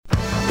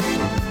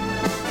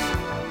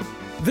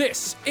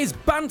This is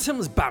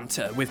Bantam's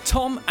Banter with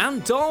Tom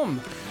and Dom,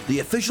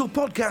 the official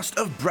podcast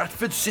of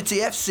Bradford City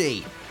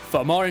FC.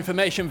 For more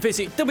information,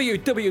 visit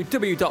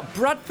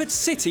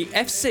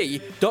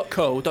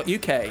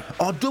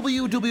www.bradfordcityfc.co.uk or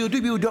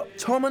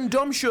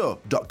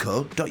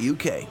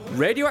www.tomanddomshow.co.uk.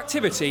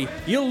 Radioactivity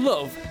you'll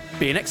love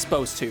being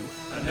exposed to.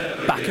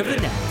 Back of the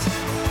net.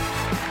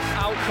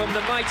 Out come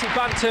the mighty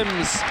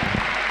Bantams.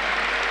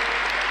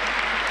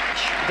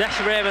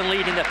 Desh Raymond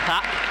leading the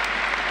pack.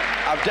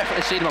 I've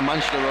definitely seen him on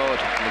Manchester Road in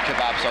the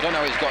kebab, so I don't know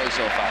how he's got it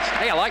so fast.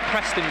 Hey, I like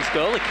Preston's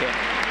goalie kit.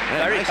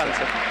 Very nice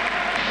fancy.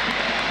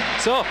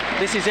 So,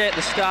 this is it,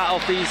 the start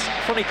of these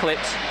funny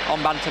clips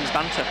on Bantam's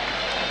Banter.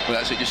 Well,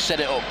 that's it, just set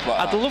it up like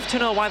I'd that. love to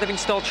know why they've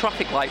installed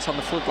traffic lights on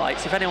the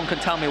floodlights. If anyone can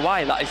tell me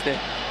why that's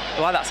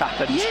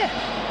happened. Yeah.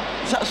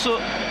 Is that so?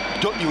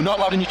 You're not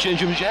allowed in your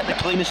change rooms yet? The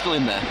cleaner's still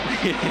in there.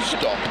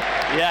 Stop.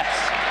 Yes.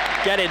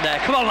 Get in there.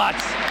 Come on,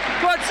 lads.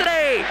 Come on,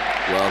 City.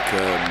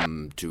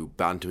 Welcome to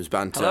Bantam's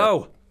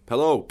Banter.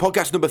 Hello.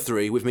 Podcast number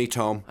 3 with me,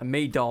 Tom. And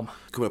me, Dom.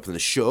 Coming up on the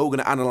show, we're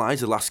going to analyse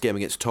the last game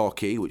against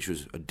Torquay, which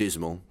was a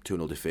dismal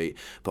 2-0 defeat,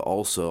 but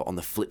also, on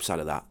the flip side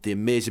of that, the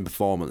amazing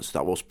performance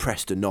that was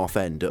Preston North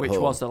End at home. Which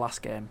was the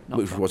last game.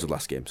 Which was the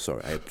last game,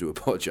 sorry, I do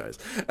apologise.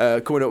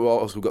 Coming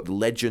up, we've got the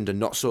Legend and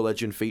Not So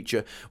Legend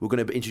feature. We're going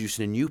to be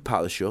introducing a new part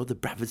of the show, the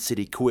Bradford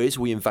City Quiz.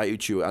 We invite you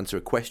to answer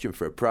a question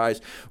for a prize.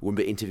 We're going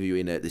to be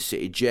interviewing the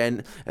City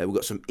Gen. We've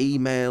got some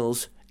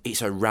emails.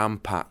 It's a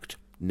ram-packed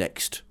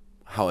next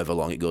however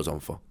long it goes on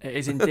for. It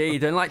is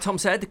indeed. And like Tom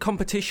said, the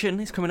competition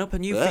is coming up, a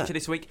new feature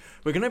this week.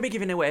 We're going to be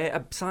giving away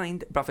a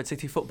signed Bradford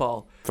City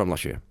football. From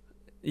last year.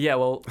 Yeah,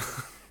 well,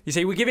 you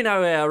see, we're giving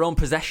away our own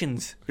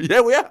possessions.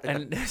 Yeah, we are.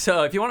 And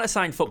so if you want a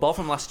signed football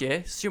from last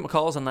year, Stuart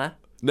McCall's on there.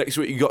 Next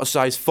week, you got a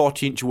size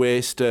 40-inch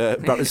waist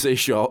Bradford City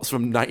shorts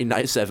from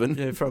 1997.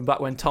 Yeah, from back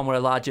when Tom were a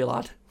larger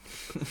lad.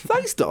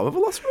 Thanks, Dom. I've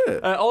lost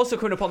weight. Also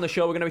coming up on the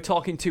show, we're going to be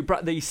talking to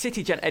the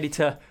City Gen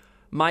editor,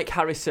 Mike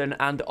Harrison,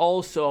 and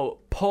also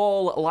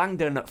Paul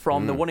Langdon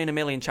from the 1 in a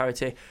Million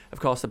charity, of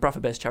course, the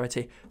Bradford-based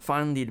charity,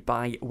 founded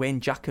by Wayne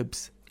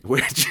Jacobs.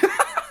 But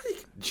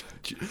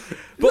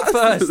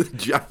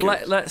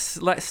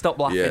first, let's stop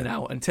laughing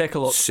now and take a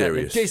look at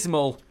the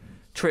dismal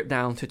trip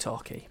down to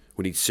Torquay.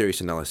 We need serious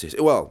analysis.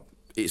 Well,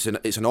 it's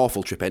an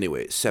awful trip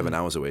anyway. It's 7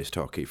 hours away to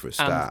Torquay for a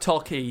start. And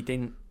Torquay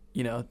didn't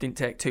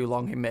take too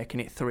long in making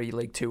it 3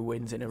 League 2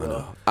 wins in a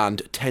row.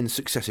 And 10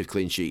 successive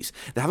clean sheets.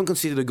 They haven't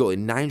conceded a goal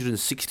in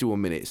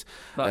 961 minutes,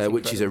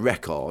 which is a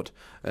record.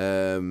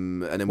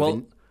 And then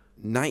within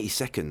 90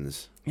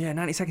 seconds... Yeah,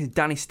 90 seconds,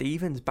 Danny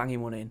Stevens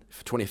banging one in.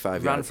 For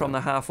 25 yards. Ran from the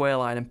halfway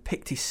line and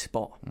picked his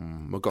spot.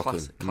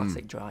 McLaughlin.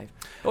 Classic drive.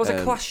 It was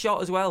a class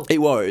shot as well. It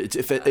was.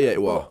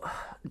 It was.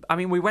 I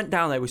mean, we went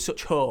down there with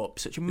such hope,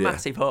 such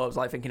massive hopes,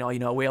 like thinking,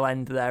 we'll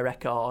end their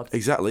record.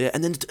 Exactly, yeah.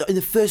 And then in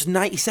the first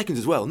 90 seconds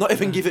as well, not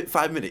even give it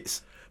 5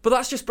 minutes. But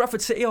that's just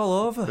Bradford City all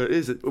over. It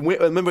is.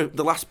 Remember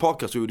the last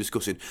podcast we were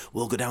discussing,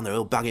 we'll go down there,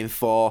 we'll bang in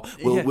 4,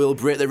 we'll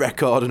break the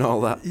record and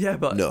all that. Yeah,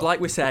 but like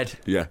we said,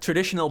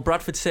 traditional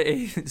Bradford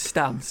City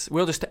stance,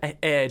 we'll just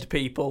aid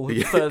people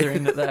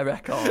furthering their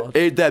record.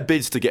 Aid their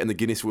bids to get in the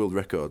Guinness World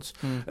Records.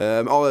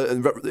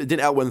 It didn't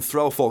help when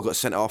Threlfall got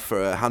sent off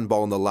for a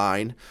handball on the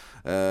line,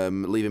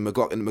 leaving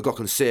McLaughlin.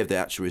 McLaughlin saved the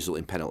actual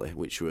resulting penalty,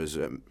 which was...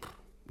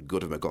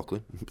 good of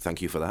McLaughlin.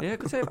 Thank you for that. Yeah,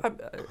 because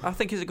I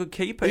think he's a good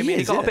keeper.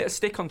 He got a bit of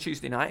stick on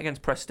Tuesday night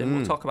against Preston.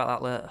 We'll talk about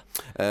that later.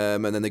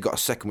 And then they got a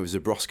second with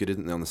Zabrowski,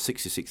 didn't they, on the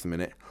 66th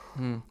minute?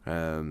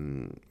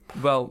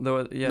 Well, there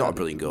were not a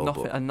brilliant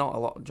goal, and not a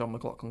lot John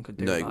McLaughlin could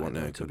do.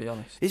 No, to be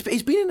honest. He's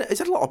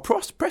had a lot of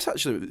press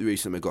actually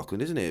recently,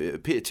 McLaughlin, isn't he?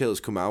 Peter Taylor's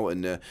come out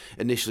and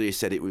initially he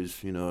said it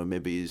was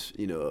maybe he's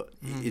he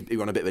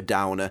ran a bit of a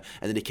downer,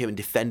 and then he came and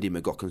defended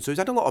McLaughlin. So he's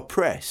had a lot of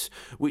press,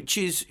 which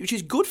is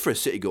good for a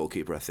City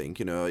goalkeeper. I think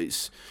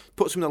it's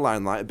puts him in the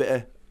limelight, a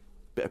bit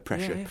of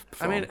pressure. Yeah.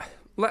 I mean,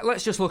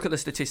 let's just look at the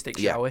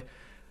statistics, shall we?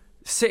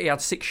 City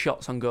had 6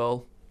 shots on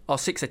goal. Or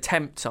 6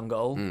 attempts on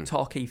goal.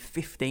 Torquay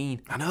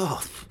 15. I know.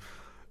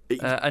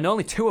 And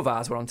only 2 of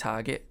ours were on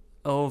target.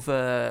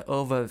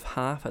 Over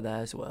half of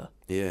theirs were.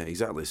 Yeah,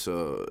 exactly.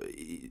 So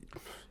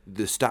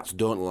the stats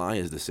don't lie,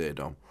 as they say,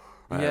 Dom.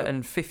 Yeah,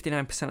 and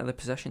 59% of the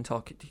possession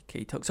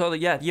Torquay took. So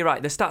yeah, you're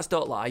right. The stats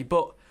don't lie,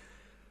 but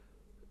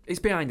it's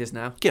behind us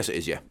now. Yes, it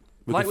is. Yeah.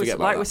 Like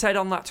we said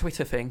on that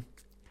Twitter thing.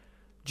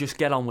 Just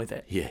get on with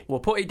it. Yeah. We'll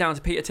put it down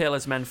to Peter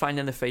Taylor's men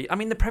finding the feet. I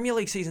mean, the Premier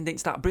League season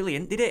didn't start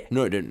brilliant, did it?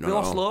 No, it didn't. We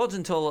lost loads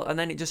and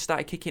then it just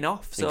started kicking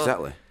off. So,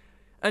 exactly.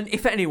 And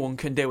if anyone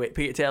can do it,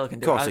 Peter Taylor can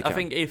do it. I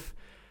think if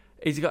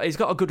he's got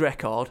a good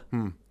record,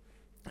 and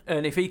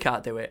if he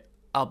can't do it,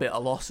 I'll be at a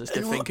loss as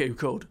to think who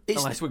could,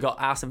 unless we got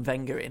Arsene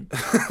Wenger in.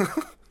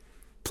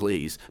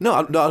 Please.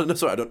 No,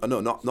 sorry,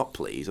 not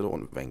please. I don't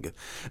want Wenger.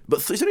 But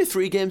it's only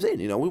 3 games in,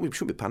 we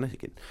shouldn't be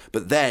panicking.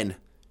 But then,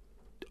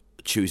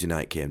 Tuesday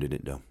night came, didn't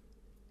it, Dom?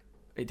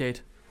 It did.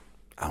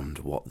 And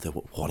what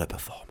a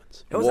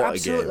performance. It was what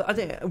absolutely. a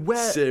game. I think,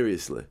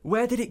 Seriously.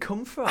 where did it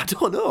come from? I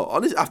don't know.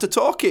 Honestly, after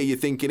talking, you're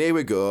thinking, here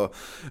we go.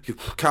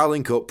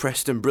 Carling Cup,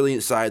 Preston,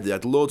 brilliant side. They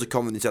had loads of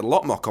confidence. They had a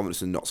lot more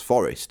confidence than Notts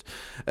Forest.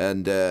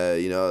 And,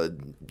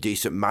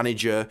 decent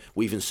manager.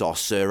 We even saw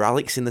Sir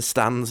Alex in the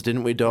stands,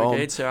 didn't we, Dawn? We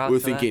did, Sir Alex. We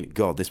were thinking,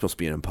 God, this must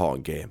be an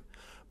important game.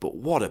 But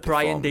what a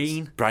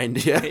performance. Brian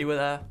Dean. Yeah. He were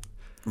there.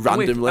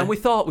 Randomly. And we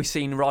thought we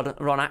seen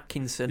Ron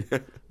Atkinson,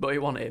 but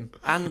it wasn't him.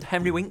 And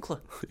Henry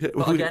Winkler. Yeah,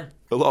 but again,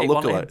 a lot of it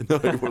wasn't him.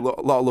 lookalikes.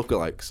 A lot of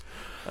lookalikes.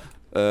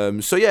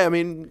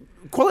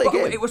 Quality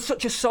game. It was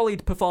such a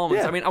solid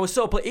performance. Yeah. I mean, I was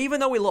so even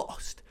though we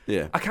lost,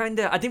 Yeah.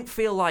 I didn't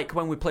feel like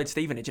when we played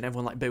Stevenage and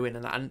everyone like booing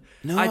and that. And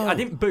No. I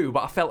didn't boo,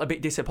 but I felt a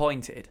bit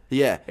disappointed.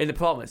 Yeah. In the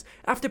performance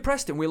after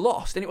Preston, we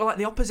lost, and it was like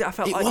the opposite. I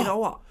felt It like, was. you know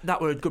what,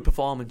 that was a good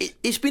performance.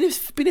 It's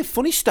been a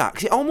funny start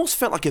 'cause it almost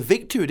felt like a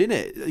victory, didn't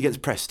it,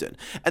 against Preston?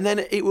 And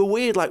then it were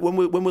weird, like when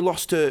we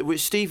lost to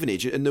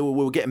Stevenage and we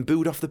were getting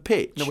booed off the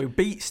pitch. No, we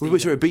beat We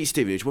Stevenage. beat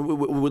Stevenage. We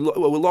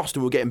lost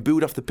and we were getting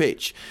booed off the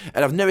pitch.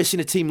 And I've never seen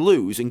a team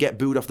lose and get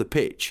booed off the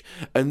pitch.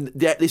 And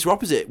this were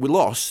opposite. We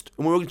lost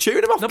and we were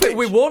cheering them off No, the pitch. but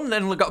we won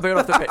and got booed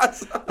off the pitch.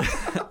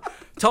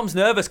 Tom's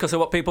nervous because of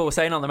what people were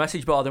saying on the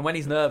message board, and when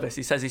he's nervous,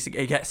 he says he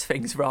gets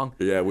things wrong.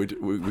 Yeah, we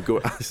go.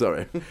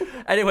 Sorry.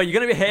 Anyway, you're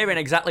going to be hearing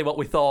exactly what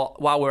we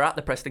thought while we're at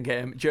the Preston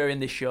game during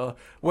this show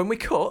when we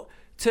cut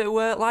to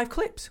live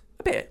clips.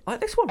 A bit like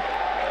this one.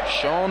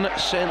 Sean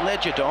St.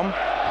 Ledger, Dom,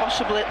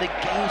 possibly the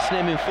gayest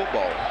name in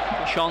football.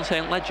 Sean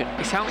St. Ledger.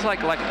 He sounds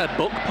like a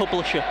book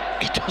publisher.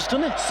 He does,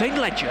 doesn't it? St.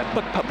 Ledger,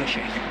 book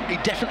publishing. He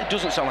definitely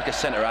doesn't sound like a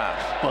centre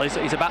half. Well,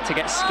 he's about to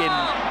get skinned.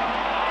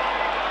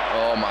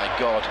 Oh my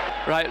God.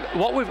 Right,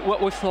 what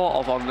we've thought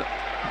of on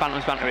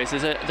Bantam's Banter is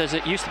there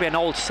used to be an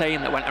old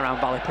saying that went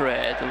around Valley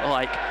Parade,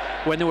 like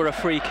when there were a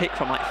free kick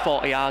from like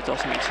 40 yards or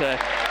something, so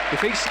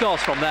if he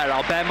scores from there,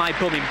 I'll bear my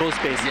bum in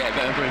Busby's. Yeah,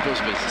 better bring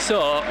Busby's.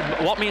 So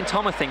what me and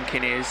Tom are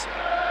thinking is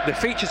the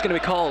feature's going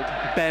to be called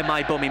Bear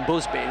My Bum in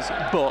Busby's,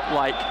 but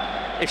like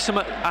if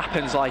something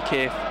happens, like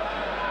if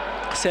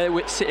say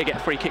City get a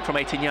free kick from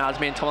 18 yards,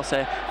 me and Tom will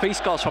say if he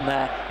scores from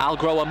there, I'll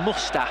grow a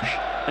moustache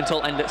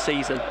until end of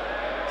season.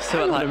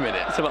 Hang on a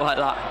minute. Something like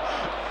that.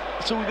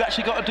 So we've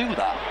actually got to do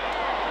that?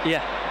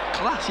 Yeah.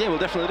 Class, yeah, we'll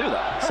definitely do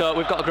that. So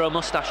we've got to grow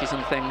moustaches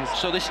and things.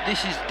 So this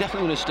is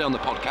definitely going to stay on the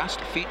podcast.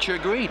 Feature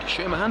agreed.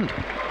 Show him a hand.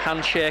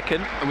 Handshaken.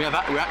 And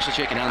we're actually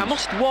shaking hands. I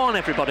must warn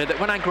everybody that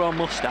when I grow a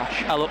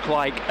moustache, I look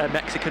like a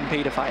Mexican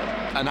paedophile.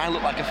 And I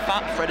look like a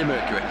fat Freddie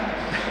Mercury.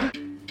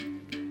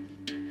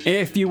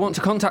 If you want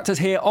to contact us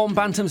here on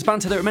Bantam's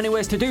Banter, there are many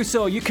ways to do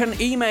so. You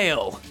can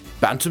email.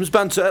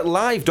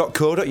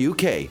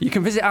 bantamsbanter@live.co.uk. You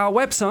can visit our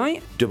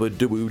website.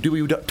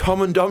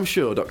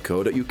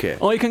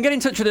 www.tomanddomshow.co.uk. Or you can get in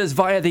touch with us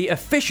via the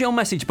official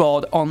message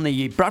board on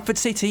the Bradford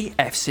City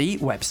FC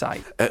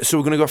website. So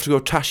we're going to have to go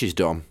Tashes,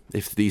 Dom,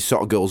 if these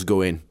sort of girls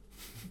go in.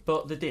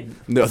 But they didn't.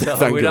 No, so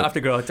thank we you. don't have to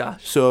grow a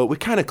dash. So we're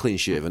kind of clean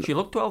shaven. She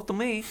looked 12 to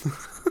me.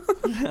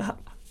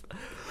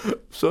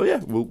 So yeah,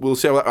 we'll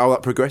see how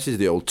that progresses.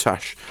 The old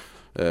Tash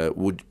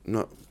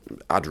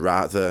I'd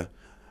rather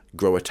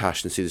grow a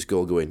tash than see this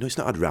girl go in. No, it's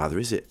not. I'd rather,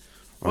 is it?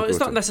 Well, it's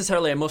not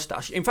necessarily a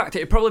moustache. In fact,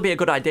 it'd probably be a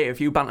good idea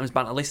if you Bantam's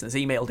Banter listeners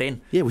emailed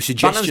in. Yeah, with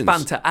suggestions.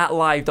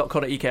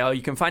 bantamsbanter@live.co.uk, or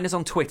you can find us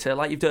on Twitter,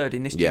 like you've heard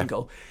in this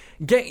jingle.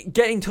 Get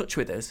in touch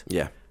with us.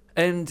 Yeah.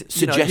 And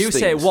Suggest you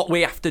say things. what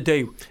we have to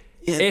do.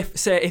 Yeah.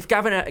 If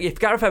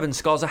Gareth Evans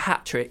scores a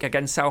hat-trick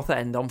against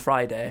Southend on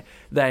Friday,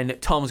 then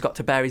Tom's got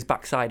to bear his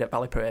backside at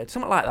Valley Parade.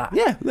 Something like that.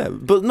 Yeah,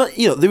 but not,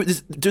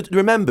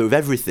 remember, with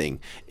everything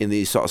in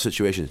these sort of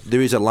situations,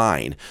 there is a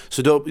line.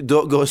 So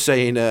don't go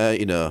saying,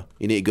 you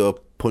need to go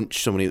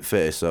punch somebody in the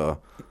face or.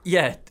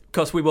 Yeah,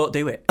 because we won't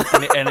do it,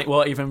 and it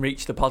won't even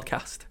reach the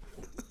podcast.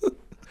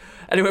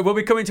 Anyway, we'll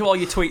be coming to all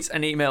your tweets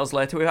and emails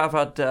later. We have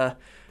had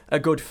a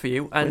good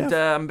few,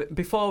 and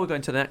before we go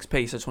into the next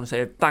piece, I just want to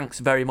say thanks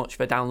very much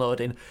for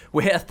downloading.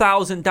 We hit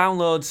 1,000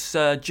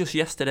 downloads just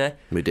yesterday.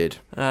 We did.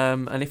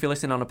 And if you're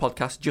listening on a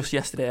podcast, just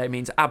yesterday, it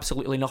means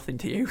absolutely nothing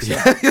to you. So.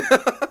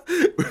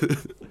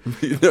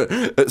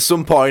 At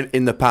some point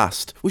in the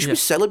past, we should be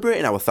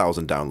celebrating our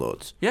 1,000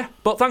 downloads. Yeah,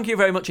 but thank you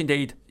very much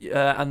indeed.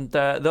 And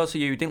those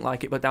of you who didn't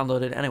like it but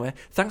downloaded it anyway,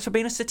 thanks for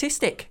being a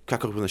statistic.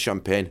 Crack up on the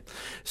champagne.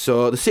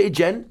 So the City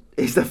Gen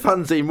is the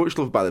fanzine much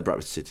loved by the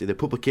Bradford City. The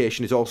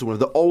publication is also one of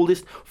the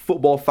oldest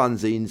football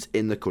fanzines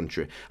in the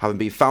country, having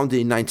been founded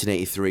in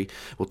 1983.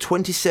 Well,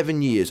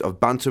 27 years of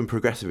banter and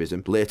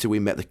progressivism. Later, we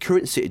met the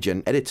current City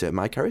Gen editor,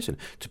 Mike Harrison,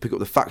 to pick up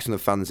the facts on the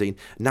fanzine,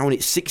 now in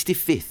its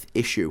 65th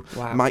issue.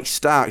 Wow. Mike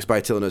starts by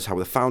telling us how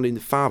the founding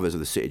fathers of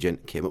the City Gen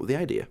came up with the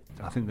idea.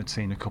 I think they'd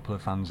seen a couple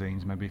of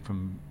fanzines, maybe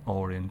from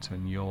Orient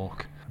and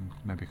York, and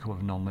maybe a couple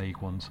of non-league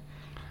ones.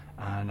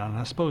 And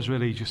I suppose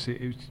really just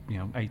it was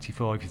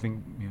 84. If you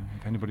think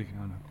if anybody,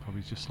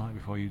 probably just slightly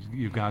before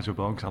you guys were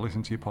born, because I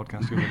listened to your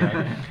podcast the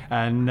other day.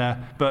 And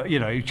but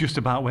it's just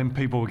about when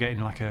people were getting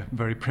like a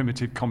very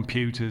primitive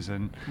computers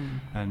and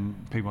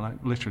people like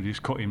literally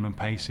just cutting and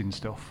pasting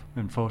stuff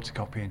and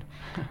photocopying.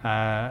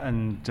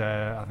 And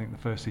I think the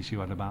first issue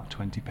had about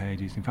 20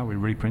 pages. In fact, we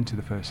reprinted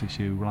the first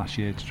issue last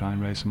year to try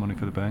and raise some money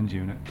for the Burns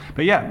unit.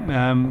 But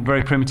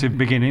very primitive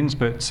beginnings.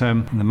 But they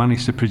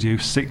managed to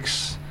produce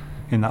 6.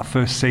 In that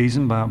first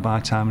season, by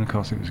time, and of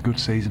course it was a good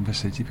season for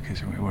City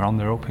because we were on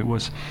their up. It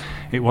was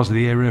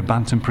the era of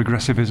Bantam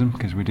progressivism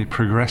because we did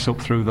progress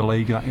up through the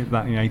league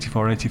that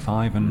 84,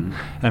 85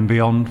 and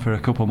beyond for a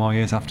couple more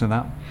years after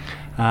that.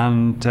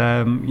 And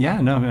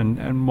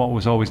and what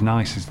was always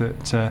nice is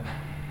that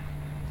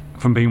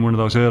from being one of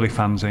those early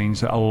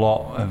fanzines, that a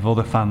lot of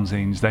other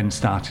fanzines then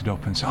started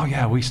up and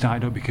said, we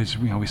started up because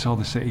we saw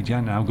the City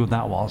Gent and how good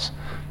that was.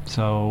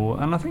 So,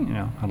 and I think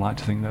I'd like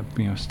to think that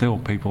still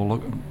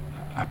people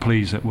are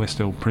pleased that we're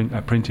still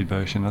a printed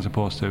version as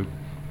opposed to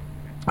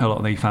a lot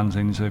of the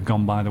fanzines have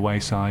gone by the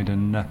wayside,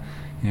 and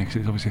because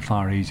it's obviously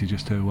far easier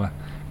just to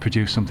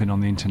produce something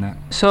on the internet.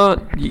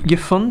 So your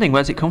funding,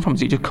 where does it come from?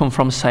 Does it just come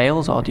from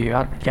sales, or do you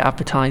get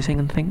advertising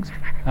and things?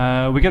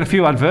 We get a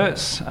few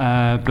adverts,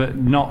 but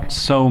not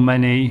so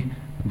many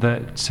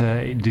that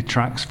it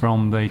detracts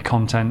from the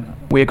content.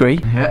 We agree.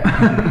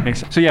 Yeah.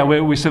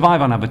 So we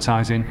survive on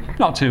advertising,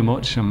 not too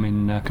much. I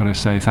mean, got to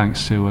say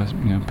thanks to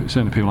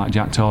certainly people like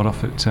Jack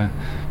Tordoff at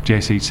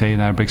JCT.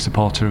 They're a big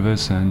supporter of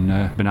us,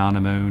 and Banana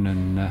Moon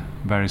and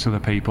various other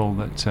people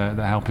that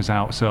help us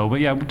out. So,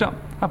 but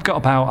I've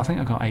got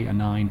 8 or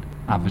 9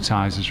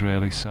 advertisers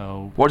really.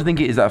 So, what do you think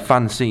it is that a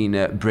fan scene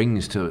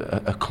brings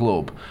to a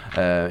club,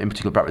 in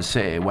particular Bradford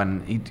City,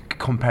 when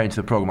comparing to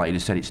the programme, like you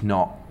just said, it's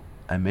not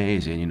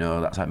amazing,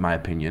 that's like my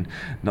opinion,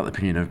 not the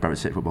opinion of Bradford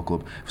City Football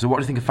Club. So what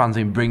do you think a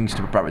fanzine brings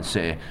to Bradford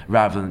City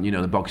rather than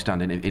the bog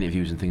standard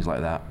interviews and things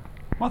like that?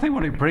 Well, I think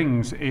what it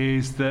brings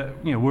is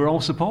that we're all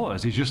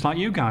supporters. It's just like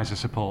you guys are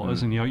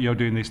supporters, and you're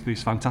doing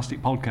this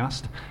fantastic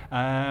podcast,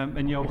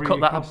 and you're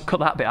cut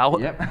that bit out.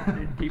 Yep.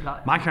 Keep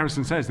that. Mike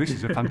Harrison says this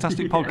is a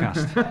fantastic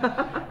podcast.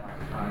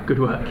 Good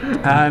work.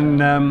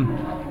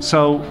 And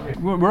so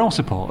we're all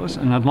supporters,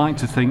 and I'd like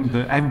to think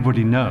that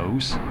everybody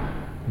knows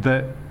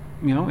that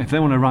if they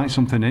want to write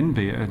something in,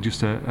 be it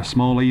just a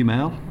small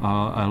email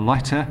or a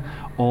letter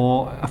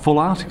or a full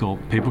article,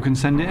 people can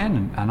send it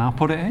in and I'll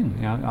put it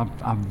in.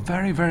 I've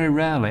very, very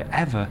rarely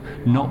ever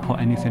not put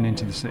anything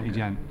into the City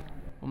Gent.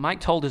 Well, Mike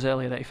told us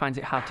earlier that he finds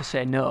it hard to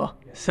say no,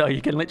 so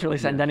you can literally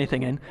send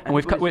anything in, and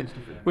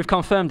we've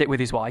confirmed it with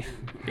his wife.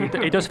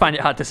 He does find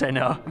it hard to say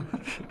no.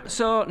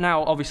 So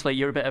now, obviously,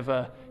 you're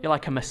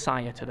like a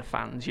messiah to the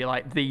fans. You're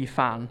like the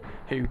fan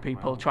who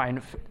people try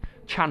and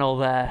channel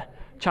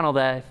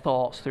their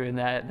thoughts through and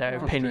their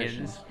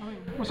opinions.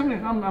 Well,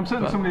 I'm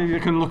certainly somebody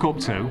you can look up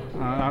to.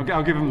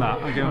 I'll give them that.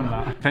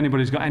 If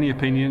anybody's got any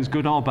opinions,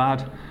 good or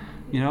bad,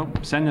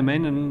 send them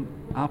in and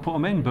I'll put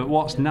them in. But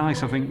what's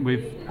nice, I think,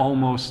 we've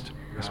almost,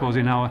 I suppose,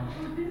 in our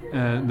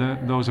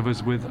those of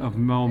us of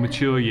more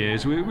mature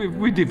years,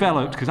 we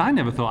developed, because I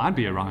never thought I'd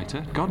be a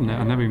writer. God,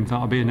 I never even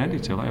thought I'd be an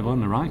editor, let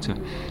alone a writer.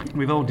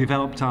 We've all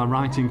developed our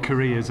writing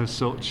careers as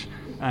such.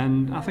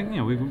 And I think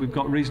we've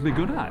got reasonably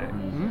good at it.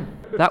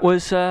 Mm-hmm. That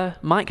was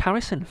Mike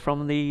Harrison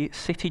from the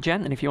City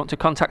Gent, and if you want to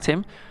contact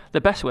him, the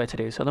best way to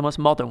do so, the most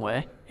modern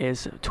way,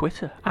 is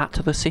Twitter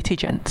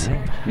 @TheCityGent.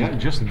 Yeah,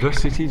 just The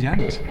City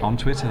Gent on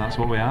Twitter. That's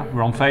what we are.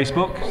 We're on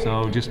Facebook,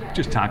 so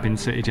just type in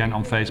City Gent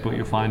on Facebook,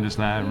 you'll find us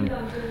there,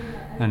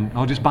 and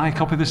or just buy a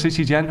copy of the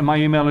City Gent, and my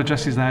email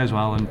address is there as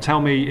well. And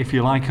tell me if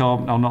you like or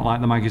not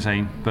like the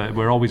magazine. But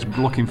we're always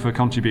looking for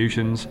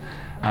contributions.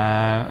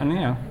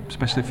 And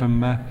especially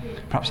from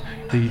perhaps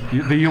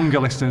the younger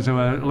listeners who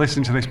are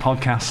listening to this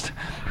podcast.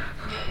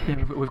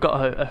 Yeah, we've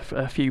got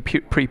a few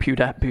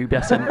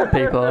prepubescent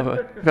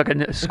people. If I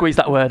can squeeze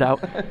that word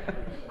out.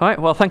 All right.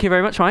 Well, thank you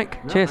very much,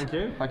 Mike. No, cheers.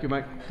 Thank you,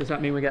 Mike. Does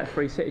that mean we get a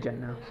free City Gent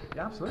now?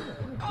 Yeah, absolutely.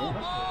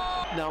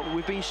 Now,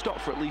 we've been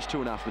stopped for at least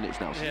 2.5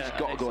 minutes now, so it's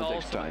got to go into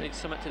extra time. It's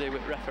something to do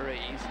with referees.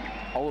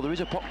 Although there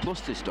is a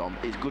plus this, Tom,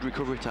 it's good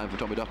recovery time for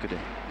Tommy Docherty.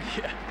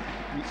 Yeah.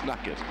 It's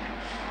knackered.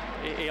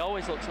 He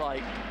always looks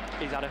like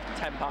he's had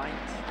 10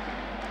 pints.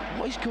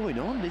 What is going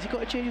on? Has he got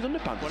to change his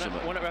underpants or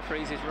something? One of the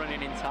referees is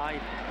running inside.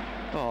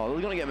 Oh,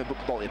 they're going to get him a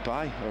bottle of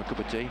pie or a cup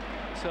of tea.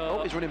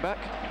 So he's running back.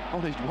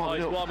 Oh, he's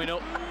warming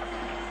up.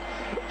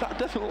 That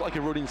definitely looked like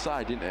a run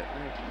inside, didn't it?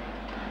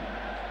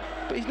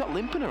 But he's not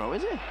limping around,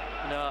 is he?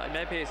 No,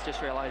 maybe he's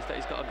just realised that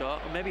he's got to go.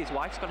 Or maybe his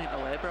wife's gone into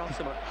labour or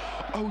something.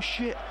 Oh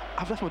shit,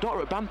 I've left my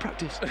daughter at band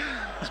practice.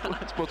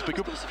 supposed to pick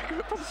up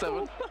from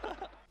 7.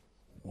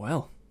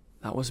 Well,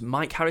 that was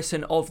Mike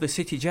Harrison of the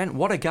City Gent.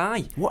 What a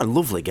guy. What a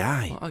lovely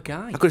guy. What a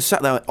guy. I could have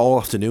sat there all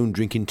afternoon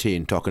drinking tea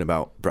and talking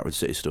about Bradford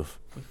City stuff.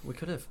 We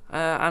could have.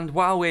 And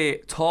while we're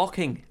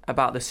talking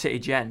about the City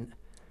Gent,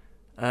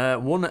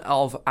 one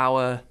of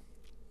our,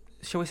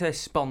 shall we say,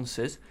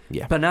 sponsors,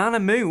 Banana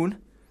Moon,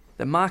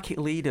 the market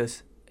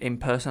leaders in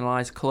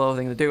personalised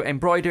clothing. They do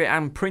embroidery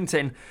and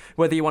printing,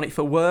 whether you want it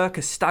for work,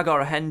 a stag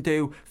or a hen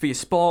do, for your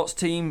sports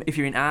team, if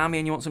you're in army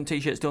and you want some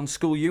t-shirts done,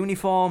 school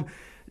uniform,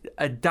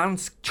 a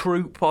dance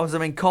troupe,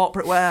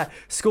 corporate wear,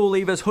 school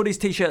leavers, hoodies,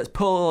 t-shirts,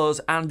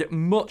 polos, and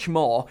much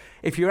more.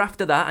 If you're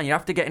after that and you're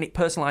after getting it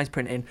personalised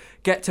printing,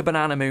 get to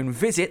Banana Moon.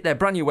 Visit their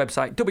brand new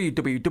website,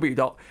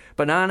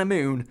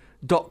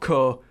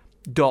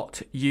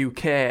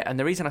 www.bananamoon.co.uk. And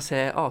the reason I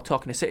say,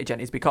 talking to City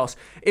Gent, is because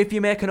if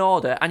you make an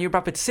order and you're a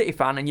Bradford City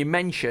fan and you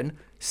mention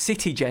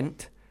City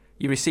Gent,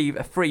 you receive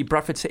a free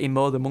Bradford City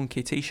Mo the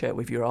Monkey t-shirt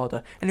with your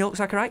order. And he looks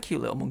like a right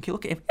cute little monkey.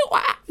 Look at him.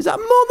 Is that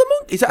Mo the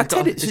Monkey? Is that a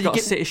Teddy? He's got a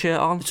City shirt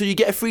on. So you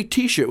get a free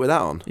t-shirt with that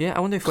on? Yeah,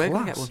 I wonder if we're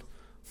going to get one.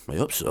 I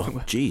hope so.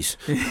 Jeez.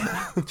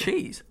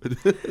 Cheese.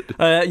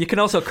 You can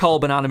also call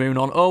Banana Moon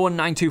on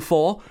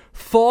 01924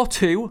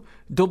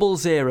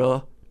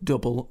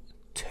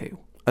 420022.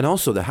 And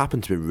also, they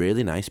happen to be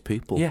really nice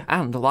people. Yeah,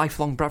 and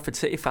lifelong Bradford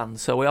City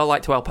fans. So we all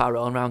like to help our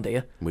own around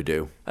here. We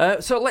do.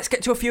 So let's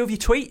get to a few of your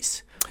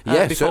tweets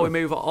before we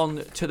move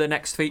on to the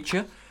next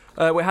feature.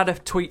 We had a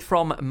tweet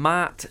from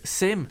Mart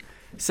Sim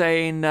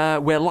saying,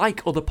 we're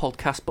like other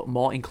podcasts but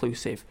more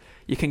inclusive.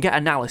 You can get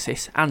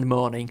analysis and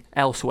moaning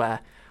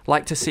elsewhere.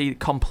 Like to see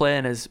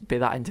complainers be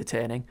that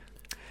entertaining.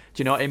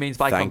 Do you know what he means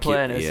by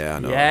complainers? Yeah, I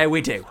know. Yeah, we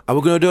do. Are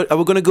we going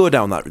to go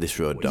down this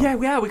road, Dom? Yeah,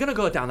 we are. We're going to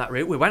go down that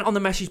route. We went on the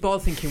message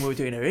board thinking we were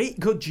doing a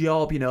good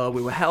job, We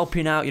were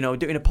helping out,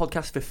 doing a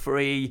podcast for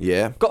free.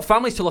 Yeah. Got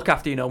families to look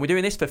after, We're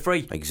doing this for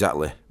free.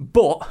 Exactly.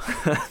 But,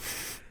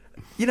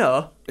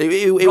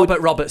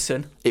 Robert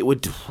Robertson. It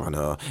would, I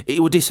know.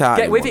 It would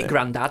dishearten. Get with it,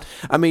 Grandad.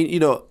 I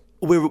mean,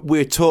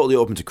 we're totally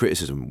open to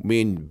criticism.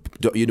 Me and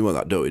you know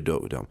that, don't we,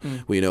 Dom?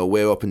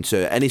 We're open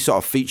to any sort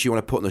of feature you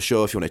want to put on the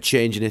show. If you want to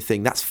change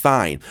anything, that's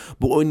fine.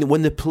 But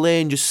when they're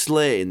playing, just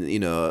slating,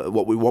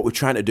 what we're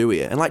trying to do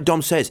here, and like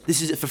Dom says, this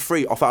is it for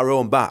free off our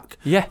own back.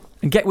 Yeah,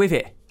 and get with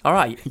it. All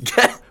right.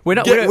 We're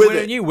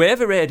a new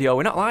wave of radio.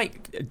 We're not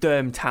like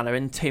Tanner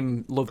and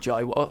Tim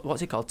Lovejoy.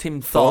 What's he called?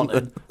 Tim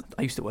Thornton.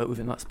 I used to work with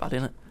him. That's bad,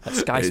 isn't it? At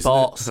Sky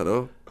Sports. I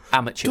know.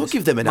 Amateurs. Don't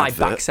give them an advert.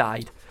 My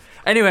backside.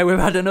 Anyway, we've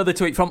had another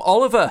tweet from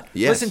Oliver.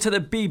 Yes. Listen to the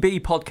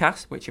BB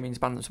podcast, which means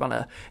Bantam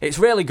Spanner. It's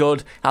really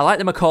good. I like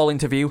the McCall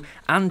interview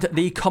and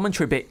the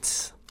commentary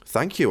bits.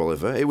 Thank you,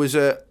 Oliver. It was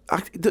the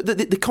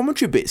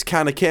commentary bits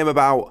kind of came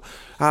about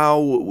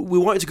how we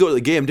wanted to go to the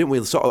game, didn't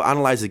we? Sort of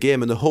analyse the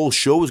game, and the whole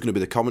show was going to be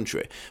the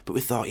commentary. But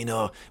we thought,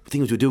 the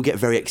thing is, we do get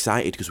very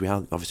excited because we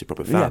are obviously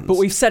proper fans. Yeah, but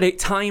we've said it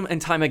time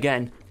and time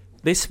again.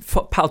 This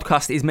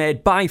podcast is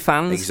made by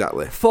fans,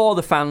 exactly, for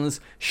the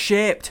fans,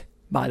 shaped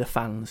by the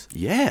fans.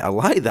 Yeah, I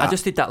like that. I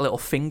just did that little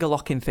finger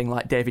locking thing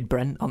like David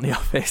Brent on The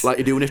Office. Like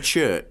you do in a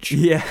church.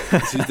 Yeah.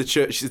 This is the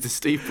church, this is the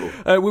steeple.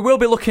 We will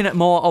be looking at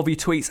more of your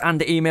tweets and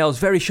emails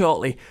very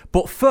shortly.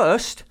 But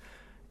first,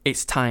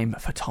 it's time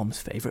for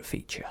Tom's favourite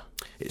feature.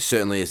 It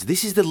certainly is.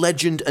 This is the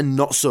legend and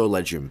not so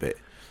legend bit.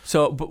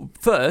 So, but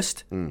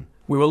first,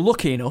 we were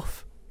lucky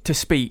enough to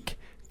speak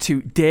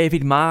to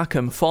David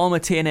Markham, former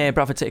TNA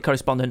Bradford City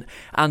correspondent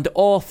and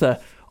author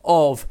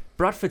of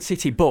Bradford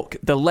City book,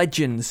 The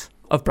Legends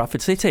of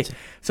Bradford City.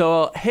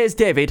 So here's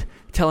David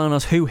telling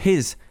us who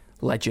his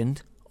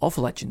legend of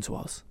legends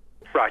was.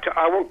 Right,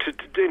 I want to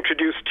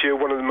introduce to you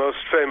one of the most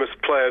famous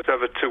players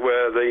ever to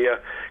wear the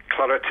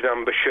claret and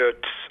amber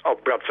shirts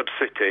of Bradford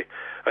City,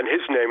 and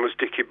his name was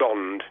Dickie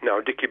Bond.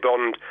 Now, Dickie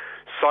Bond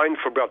signed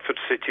for Bradford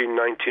City in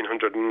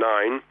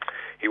 1909.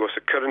 He was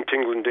a current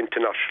England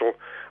international,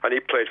 and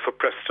he played for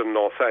Preston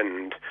North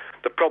End.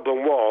 The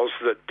problem was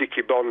that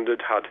Dickie Bond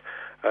had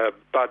a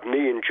bad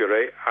knee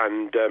injury,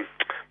 and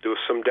there was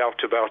some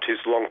doubt about his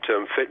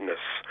long-term fitness.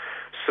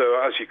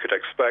 So, as you could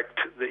expect,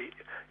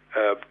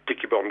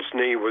 Dickie Bond's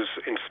knee was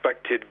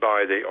examined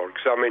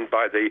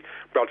by the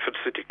Bradford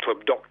City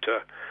Club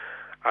doctor,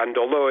 and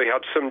although he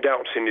had some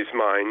doubts in his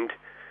mind,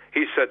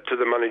 he said to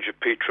the manager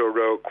Peter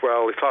O'Rourke,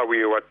 well, if I were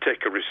you, I'd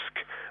take a risk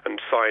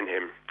and sign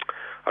him.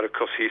 And of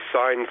course he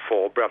signed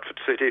for Bradford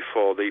City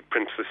for the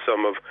princely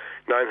sum of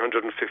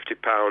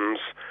 £950,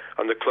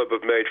 and the club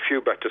have made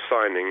few better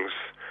signings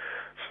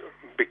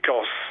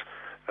because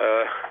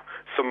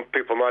some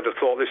people might have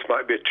thought this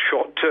might be a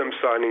short-term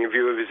signing in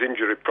view of his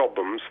injury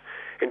problems.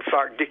 In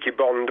fact, Dickie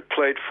Bond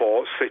played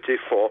for City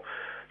for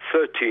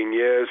 13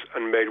 years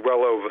and made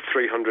well over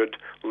 300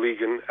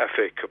 League and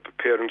FA Cup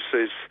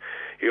appearances.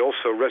 He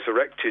also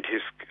resurrected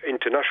his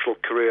international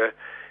career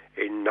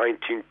in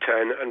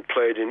 1910 and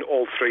played in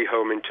all three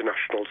home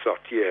internationals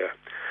that year.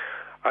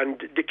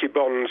 And Dickie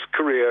Bond's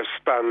career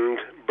spanned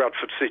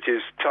Bradford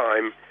City's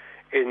time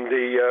in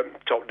the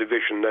top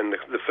division, then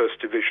the first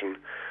division.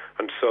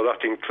 And so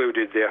that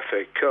included the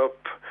FA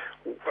Cup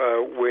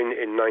win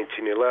in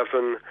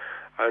 1911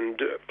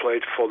 and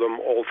played for them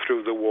all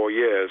through the war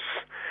years.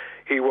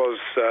 He was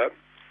a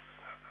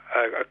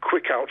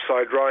quick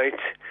outside right.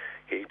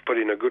 He put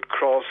in a good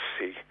cross.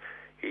 He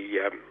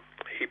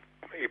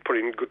put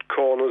in good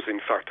corners. In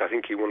fact, I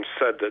think he once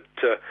said that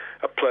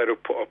a player who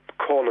put a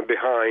corner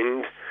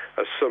behind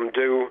as some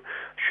do,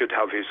 should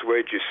have his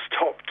wages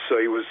stopped. So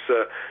he was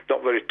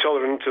not very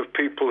tolerant of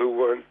people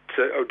who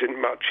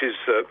didn't match his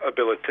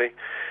ability.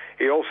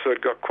 He also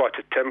had got quite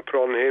a temper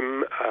on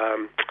him,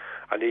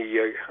 and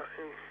he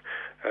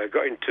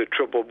got into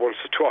trouble once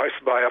or twice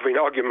by having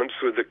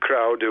arguments with the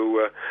crowd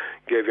who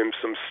gave him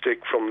some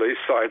stick from the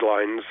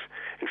sidelines.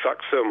 In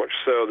fact, so much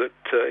so that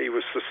he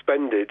was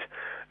suspended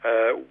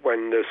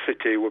when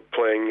City were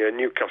playing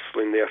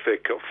Newcastle in the FA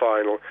Cup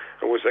final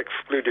and was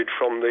excluded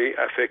from the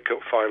FA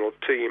Cup final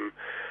team.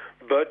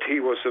 But he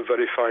was a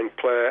very fine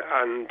player,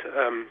 and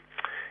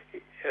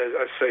as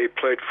I say, he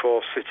played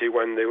for City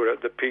when they were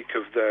at the peak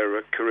of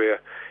their career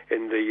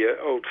in the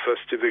old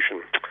First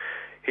Division.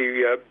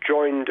 He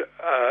joined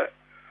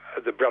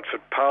the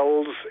Bradford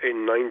Pals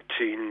in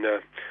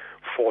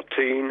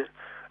 1914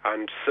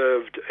 and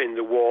served in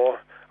the war,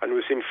 and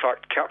was in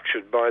fact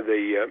captured by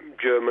the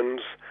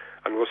Germans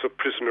and was a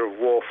prisoner of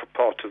war for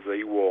part of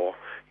the war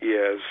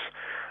years.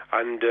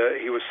 And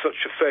he was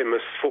such a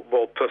famous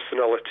football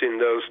personality in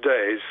those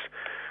days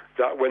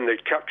that when they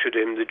captured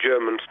him, the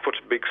Germans put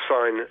a big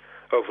sign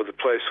over the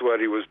place where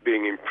he was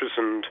being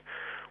imprisoned: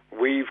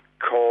 "We've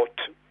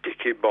caught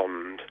Dickie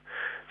Bond."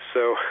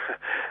 So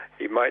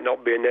he might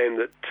not be a name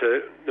that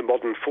the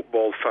modern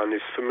football fan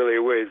is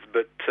familiar with,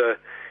 but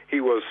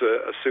he was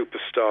a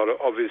superstar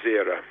of his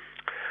era.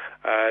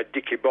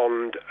 Dickie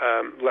Bond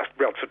left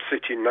Bradford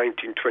City in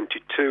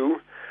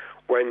 1922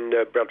 when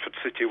Bradford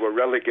City were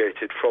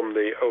relegated from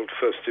the old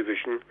First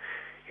Division.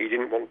 He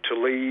didn't want to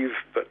leave,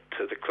 but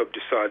the club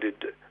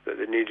decided that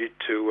they needed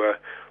to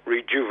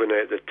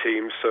rejuvenate the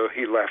team, so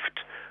he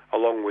left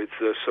along with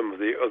some of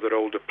the other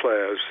older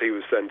players. He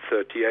was then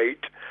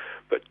 38,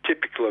 but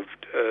typical of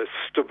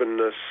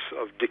stubbornness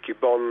of Dickie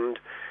Bond,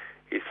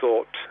 he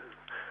thought,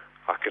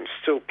 I can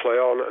still play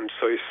on, and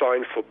so he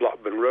signed for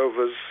Blackburn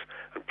Rovers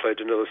and played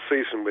another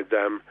season with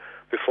them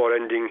before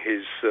ending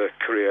his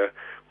career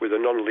with a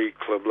non-league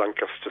club,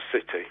 Lancaster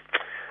City.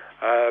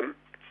 A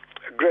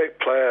great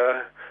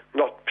player,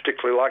 not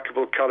particularly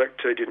likeable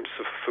character, he didn't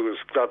suffer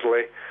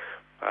gladly,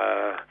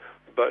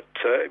 but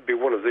he'd be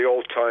one of the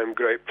all-time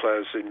great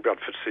players in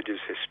Bradford City's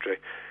history.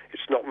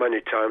 It's not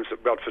many times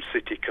that Bradford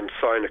City can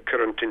sign a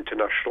current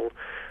international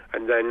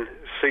and then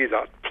see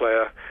that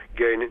player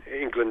gain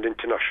England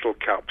international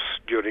caps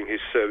during his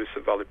service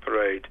at Valley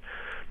Parade.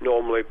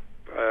 Normally,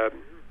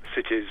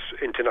 City's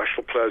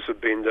international players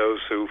have been those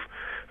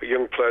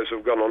young players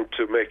who've gone on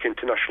to make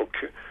international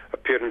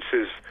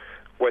appearances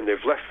when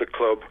they've left the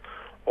club,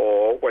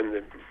 or when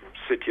the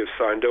City have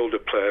signed older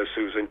players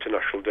whose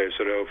international days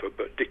are over.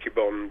 But Dickie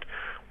Bond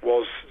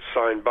was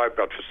signed by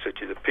Bradford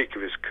City at the peak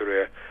of his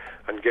career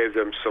and gave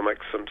them some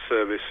excellent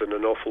service and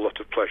an awful lot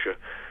of pleasure,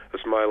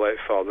 as my late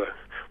father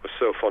was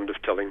so fond of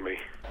telling me.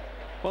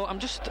 Well, I'm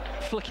just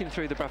flicking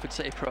through the Bradford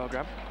City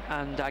programme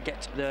and I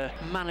get the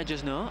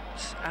manager's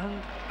notes,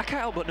 and I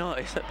can't help but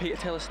notice that Peter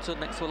Taylor stood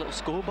next to a little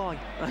schoolboy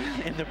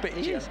in the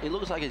picture. It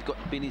looks like it's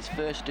been his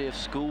first day of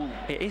school.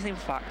 It is, in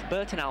fact,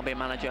 Burton Albion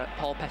manager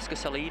Paul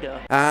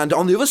Pesca-Salido. And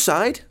on the other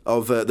side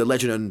of the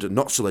legend and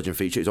not-so-legend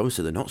feature is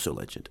obviously the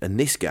not-so-legend. And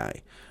this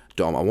guy,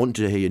 Dom, I want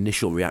to hear your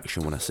initial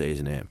reaction when I say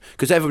his name,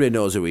 because everybody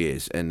knows who he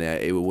is, and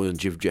he was one of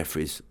Jim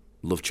Jeffries'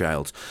 love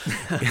child.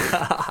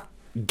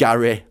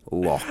 Gary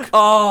Locke.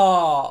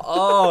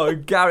 Oh,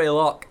 Gary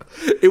Locke.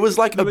 It was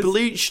like a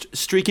bleached,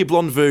 streaky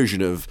blonde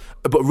version of,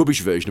 but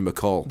rubbish version of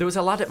McCall. There was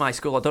a lad at my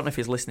school, I don't know if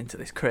he's listening to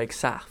this, Craig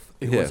Sath,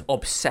 who was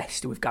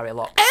obsessed with Gary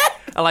Locke.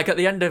 And like at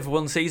the end of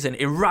one season,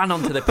 he ran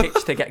onto the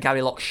pitch to get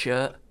Gary Locke's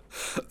shirt.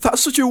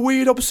 That's such a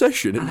weird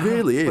obsession. It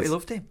really is. But he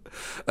loved him.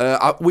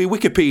 We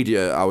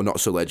Wikipedia our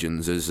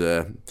not-so-legends as...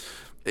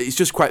 it's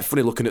just quite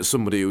funny looking at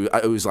somebody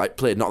who's like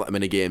played not that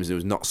many games and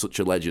who's not such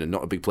a legend and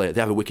not a big player.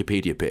 They have a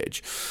Wikipedia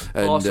page.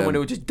 And, or someone who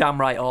was just damn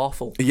right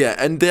awful. Yeah,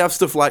 and they have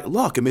stuff like,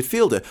 Locke, a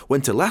midfielder,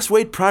 went to Last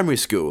Wade Primary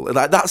School.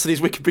 Like, that's on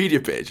his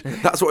Wikipedia page.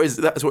 That's what is,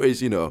 done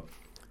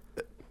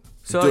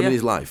in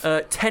his life.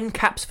 10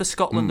 caps for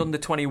Scotland under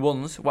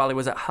 21s while he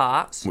was at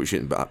Hearts. Which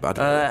isn't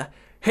bad.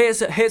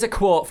 Here's a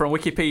quote from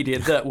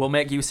Wikipedia that will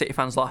make you City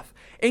fans laugh.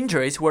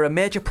 Injuries were a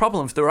major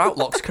problem throughout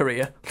Locke's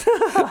career.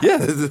 Yeah,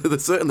 they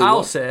certainly I'll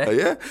were. say.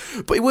 Yeah.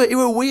 But he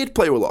were a weird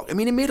player with Locke. I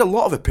mean, he made a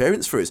lot of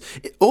appearances for us.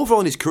 Overall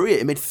in his career,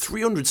 he made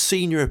 300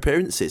 senior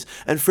appearances.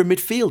 And for a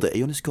midfielder,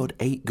 he only scored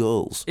 8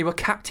 goals. He was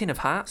captain of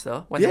Hearts,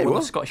 though, when they won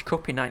the Scottish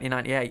Cup in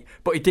 1998.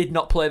 But he did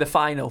not play the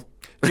final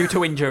due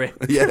to injury.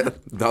 Yeah,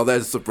 now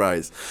there's a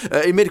surprise.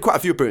 He made quite a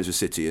few appearances with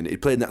City, and he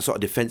played in that sort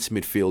of defensive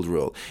midfield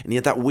role. And he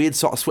had that weird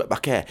sort of swept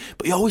back hair.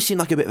 But he always seemed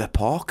like a bit of a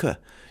porker.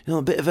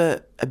 A bit of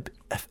a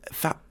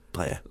fat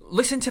player.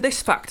 Listen to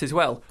this fact as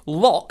well.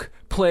 Locke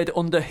played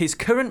under his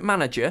current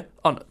manager...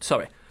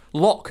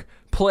 Locke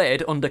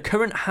played under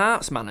current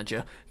Hearts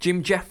manager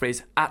Jim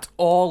Jeffries at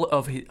all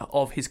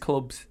of his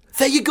clubs.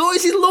 There you go,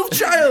 he's his love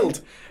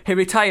child! He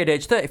retired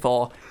age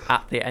 34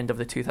 at the end of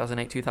the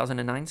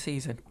 2008-2009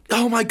 season.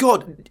 Oh my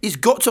God, he's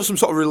got to have some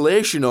sort of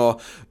relation or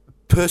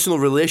personal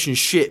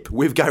relationship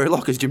with Gary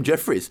Locke as Jim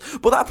Jeffries.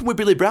 But that happened with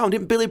Billy Brown.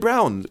 Didn't Billy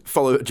Brown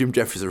follow Jim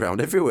Jeffries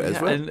around everywhere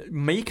as well? And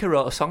Mika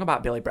wrote a song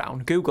about Billy Brown.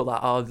 Google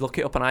that or look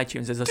it up on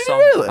iTunes. There's a Did he song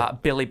really?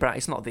 about Billy Brown.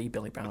 It's not the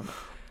Billy Brown.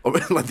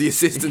 Like the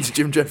assistant to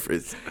Jim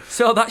Jeffries.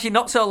 So that's your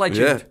not so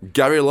legend. Yeah,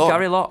 Gary Locke.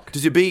 Gary Locke.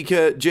 Does he beat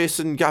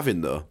Jason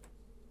Gavin though?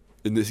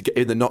 In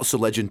the not so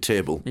legend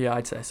table. Yeah,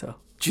 I'd say so.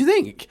 Do you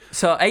think?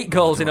 So 8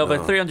 goals in over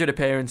know. 300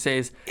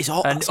 appearances, It's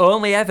all- and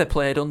only ever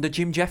played under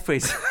Jim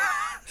Jeffries.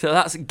 So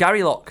that's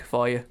Gary Locke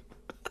for you.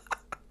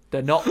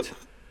 They're not.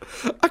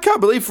 I can't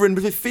believe for a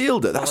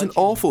midfielder, that's an Legend.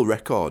 awful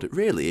record. It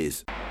really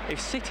is. If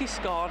City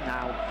score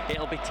now,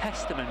 it'll be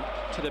testament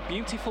to the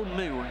beautiful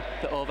moon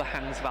that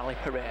overhangs Valley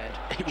Parade,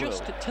 It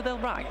just will. to the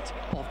right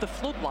of the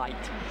floodlight.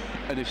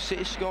 And if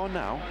City score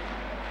now,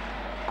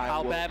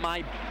 I'll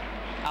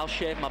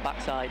shave my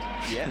backside.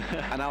 Yeah,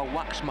 and I'll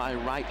wax my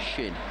right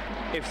shin.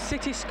 If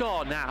City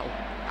score now,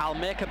 I'll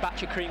make a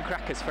batch of cream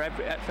crackers for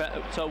every.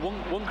 So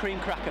one cream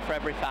cracker for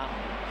every fan.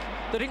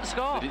 They didn't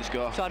score. They didn't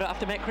score. So I don't have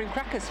to make cream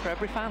crackers for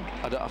every fan.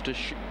 I don't have to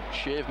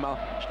shave my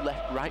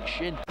right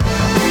shin.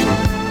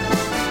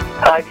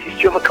 Hi, this is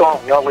Joe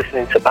McCall. You're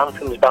listening to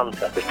Bantam's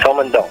Banter with Tom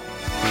and Dom.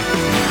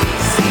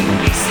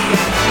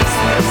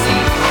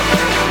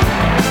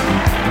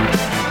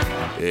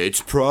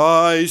 It's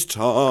prize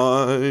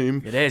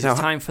time. It is. Now,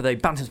 It's time for the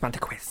Bantam's Banter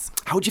quiz.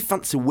 how would you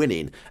fancy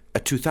winning a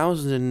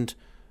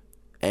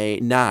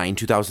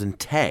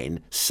 2009-2010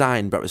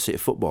 signed Bradford City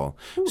football?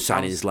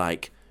 Signings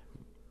like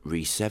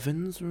Rhys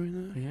Evans were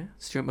in there. Yeah.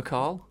 Stuart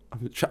McCall,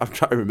 I'm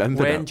trying to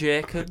remember Wayne now.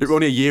 Jacobs, It was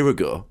only a year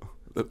ago.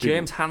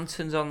 James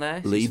Hanson's on there.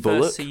 It's Lee his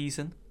Bullock. first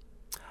season.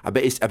 I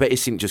bet he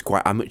seemed just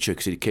quite amateur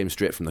because he came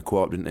straight from the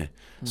co-op, didn't he?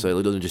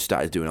 So he just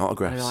started doing And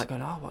autographs. you're like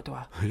going, oh, what do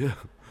I? Yeah.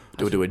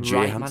 Do a J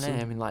Write my Hansen.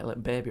 name in like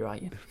little baby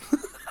writing.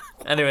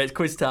 Anyway, it's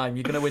quiz time.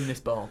 You're going to win this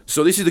ball.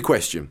 So this is the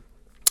question.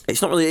 It's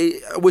not really,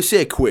 we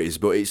say a quiz,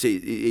 but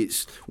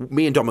it's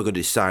me and Dom are going to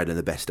decide on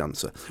the best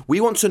answer.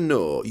 We want to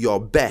know your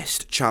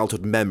best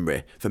childhood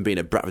memory from being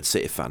a Bradford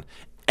City fan.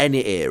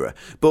 Any era.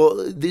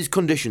 But these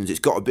conditions, it's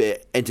got to be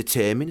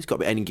entertaining, it's got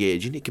to be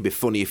engaging, it can be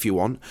funny if you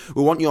want.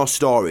 We want your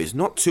stories,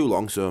 not too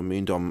long, so me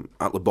and Dom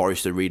at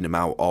laboriously reading them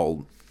out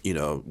all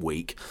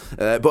week.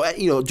 But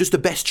just the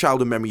best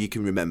childhood memory you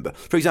can remember.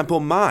 For example,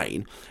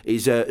 mine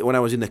is when I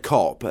was in the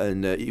co-op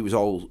and it was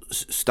all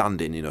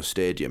standing,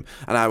 stadium,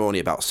 and I was only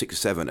about 6 or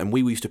 7, and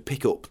we used to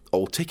pick up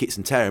old tickets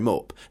and tear them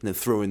up and then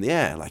throw in the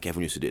air like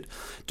everyone used to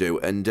do.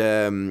 And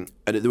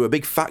there were a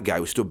big fat guy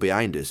who stood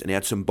behind us, and he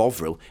had some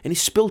Bovril, and he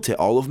spilt it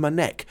all over my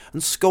neck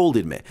and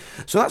scolded me.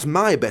 So that's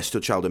my best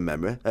childhood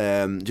memory.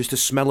 Just the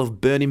smell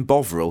of burning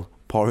Bovril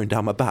pouring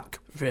down my back.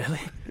 Really?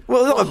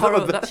 Well,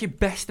 not That's your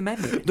best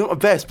memory. not the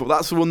best, but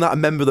that's the one that I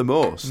remember the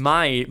most.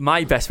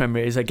 My best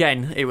memory is,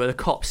 again, it were the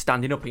cops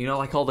standing up, and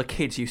like all the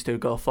kids used to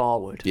go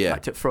forward, Yeah.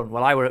 like at front.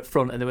 Well, I were at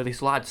front, and there were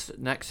this lad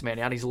next to me, and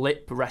he had his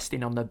lip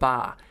resting on the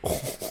bar.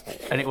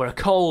 And it were a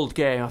cold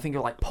game, I think it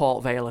was like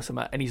Port Vale or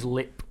something, and his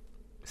lip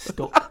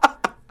stuck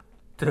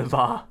to the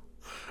bar.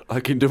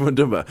 Like in Dumb and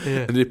Dumber.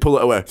 Yeah. And they pull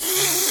it away.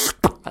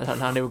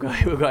 And we were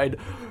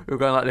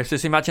going like this.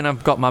 Just imagine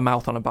I've got my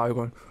mouth on a bar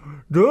going,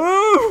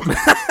 Dave!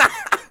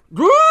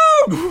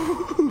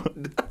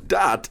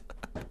 Dad.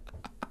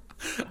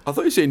 I thought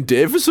you were saying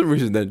Dave for some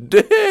reason then.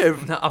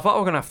 Dave! No, I thought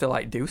we were going to have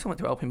to do something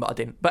to help him, but I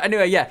didn't. But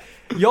anyway, yeah.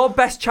 Your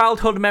best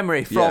childhood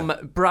memory from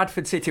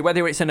Bradford City,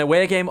 whether it's an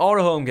away game or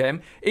a home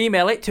game,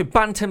 email it to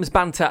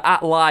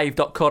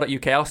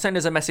bantamsbanter@live.co.uk. Or send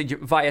us a message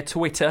via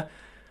Twitter.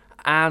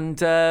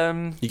 And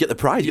You get the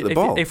prize, you get the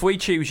ball. if we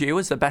choose you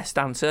as the best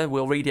answer,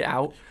 we'll read it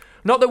out.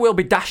 Not that we'll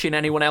be dashing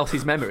anyone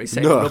else's memories,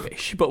 saying No.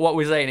 rubbish, but what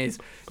we're saying is,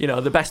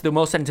 the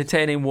most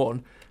entertaining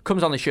one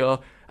comes on the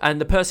show,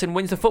 and the person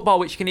wins the football,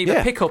 which you can either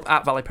Yeah. pick up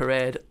at Valley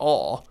Parade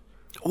or...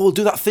 We'll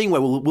do that thing where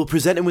we'll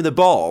present him with the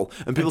ball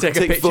and people take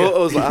can a take picture.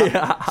 photos like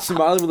that,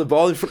 smiling with the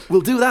ball in front.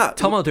 We'll do that.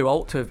 Tom will do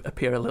alt to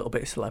appear a little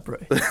bit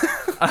celebrity.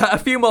 A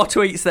few more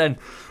tweets then.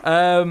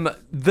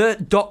 The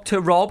Dr.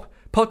 Rob,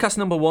 podcast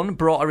number 1,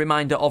 brought a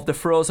reminder of the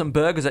frozen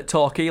burgers at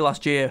Torquay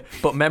last year,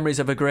 but memories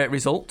of a great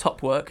result.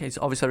 Top work. He's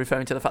obviously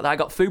referring to the fact that I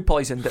got food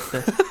poisoned at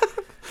the...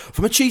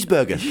 From a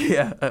cheeseburger.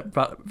 Yeah, at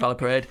Valley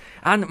Parade.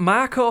 And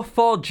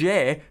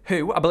Marco4J,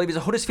 who I believe is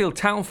a Huddersfield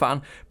Town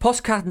fan,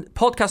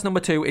 podcast number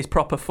 2 is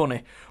proper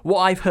funny. What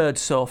I've heard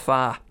so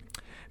far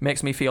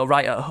makes me feel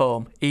right at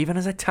home, even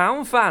as a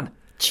Town fan.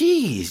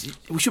 Cheese.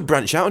 We should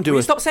branch out and do Will a...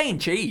 you stop saying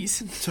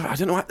cheese? Sorry, I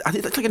don't know. I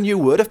think that's like a new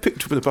word I've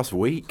picked up in the past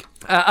week.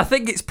 I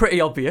think it's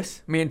pretty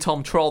obvious. Me and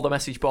Tom troll the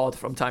message board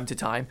from time to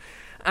time.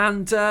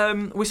 And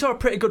we saw a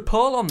pretty good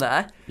poll on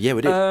there. Yeah,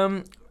 we did.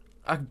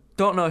 I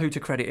don't know who to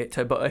credit it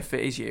to, but if it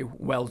is you,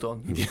 well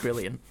done. You're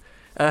brilliant.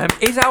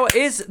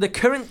 Is the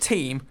current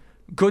team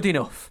good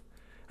enough?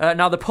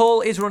 Now, the poll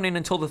is running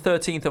until the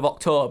 13th of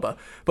October,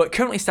 but it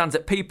currently stands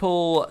at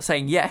people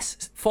saying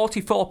yes.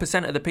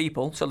 44% of the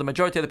people, so the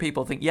majority of the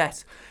people think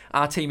yes,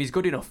 our team is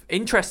good enough.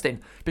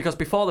 Interesting, because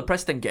before the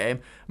Preston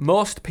game,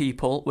 most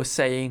people were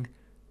saying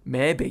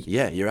maybe.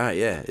 Yeah, you're right,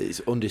 yeah.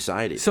 It's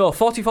undecided. So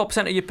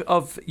 44%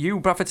 of you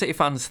Bradford City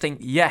fans think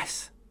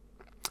yes.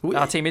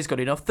 Our team is good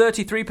enough.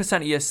 33%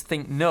 of you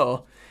think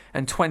no,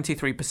 and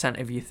 23%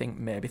 of you think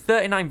maybe.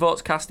 39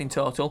 votes cast in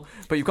total,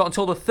 but you've got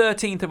until the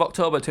 13th of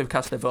October to have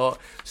cast a vote,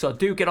 so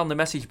do get on the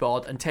message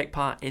board and take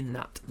part in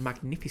that.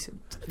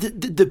 Magnificent.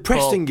 The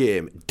Preston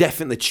game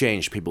definitely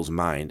changed people's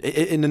mind.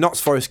 In the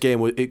Notts Forest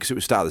game, because it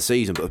was start of the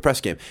season, but the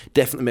Preston game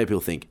definitely made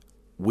people think,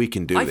 we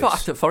can do this. I thought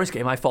after the Forest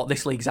game, I thought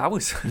this league's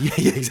ours. Yeah,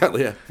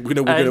 exactly. Yeah, we're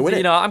gonna win it.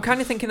 You know, I'm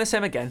kind of thinking the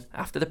same again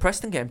after the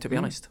Preston game, to be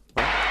honest.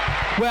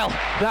 Well,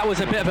 that was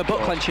a bit of a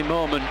butt-clenching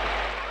moment.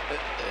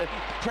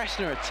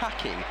 Preston are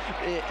attacking.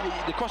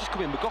 The cross is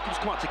coming. McLaughlin's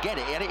come out to get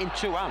it. He had it in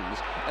two hands,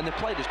 and the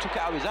player just took it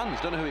out of his hands.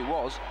 Don't know who it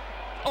was.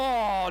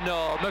 Oh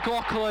no,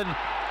 McLaughlin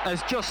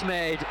has just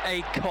made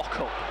a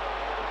cock-up.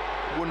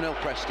 1-0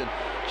 Preston.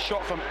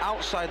 Shot from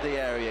outside the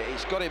area.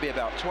 It's got to be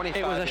about 25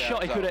 It was a yards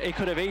shot he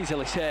could have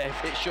easily saved.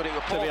 It should. It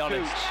was to be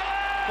honest.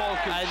 Paul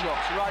Coots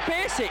shots. Right.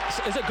 Basics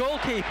as a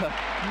goalkeeper.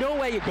 Know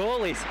where your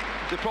goal is.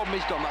 The problem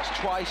is, Dom, that's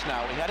twice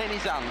now. He had it in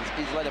his hands.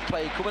 He's let a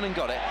player come in and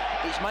got it.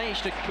 He's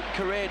managed to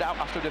career it out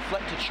after a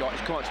deflected shot.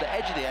 He's come out to the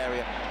edge of the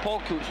area.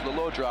 Paul Coots with a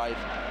low drive.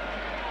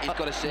 He's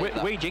got to save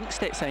that. We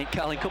jinxed it, saying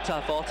Carling Cup's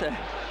our forte.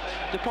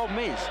 The problem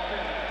is,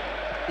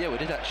 yeah, we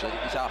did actually.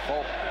 It's our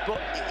fault.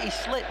 But he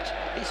slipped.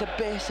 It's a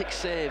basic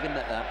save, isn't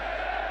it,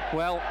 that?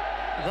 Well,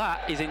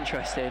 that is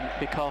interesting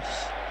because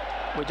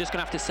we're just going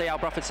to have to see how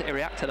Bradford City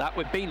react to that.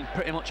 We've been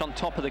pretty much on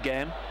top of the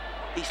game.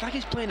 It's like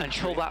he's playing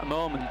until that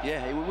moment.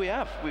 Yeah, we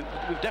have. We've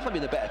definitely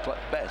been the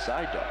better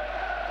side, though.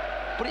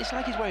 But it's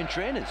like he's wearing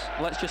trainers.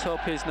 Let's just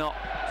hope he's not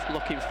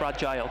looking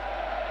fragile,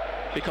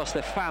 because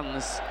the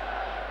fans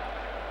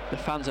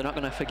are not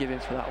going to forgive him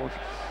for that one.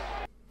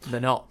 They're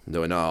not.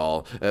 No, not at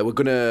all. We're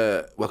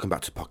gonna welcome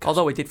back to the podcast.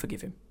 Although we did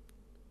forgive him.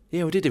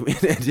 Yeah, we did.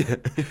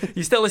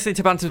 You're still listening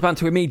to Bantam's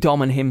Banter with me,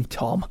 Dom, and him,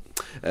 Tom.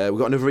 We've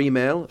got another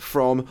email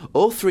from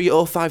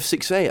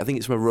 030568. I think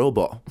it's from a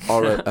robot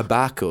or a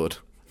barcode.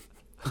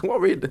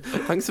 What read?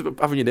 Thanks for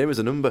having your name as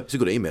a number. It's a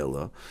good email,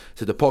 though.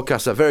 So the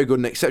podcasts are very good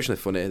and exceptionally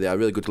funny. They are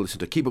really good to listen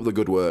to. Keep up the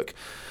good work.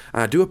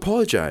 And I do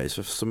apologise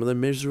for some of the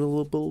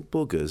miserable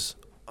buggers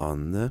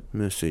on the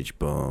message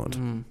board.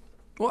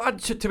 Well,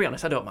 to be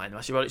honest, I don't mind the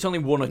message board. It's only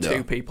one or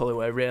two people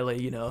who are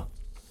really, you know...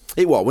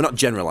 We're not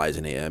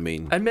generalising here, I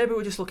mean... And maybe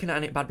we're just looking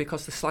at it bad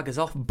because the slag is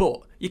off,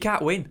 but you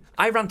can't win.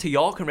 I ran to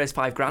York and raised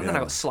 $5,000 and I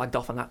got slagged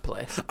off on that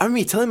place. I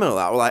mean, telling me all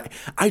that, like,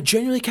 I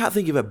genuinely can't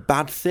think of a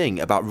bad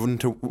thing about running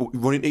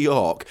to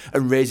York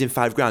and raising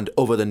 $5,000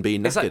 other than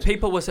being knackered.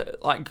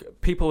 It's like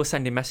people were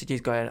sending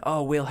messages going,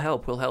 "Oh, we'll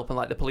help," and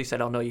like the police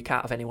said, "Oh no, you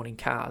can't have anyone in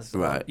cars.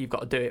 Right. You've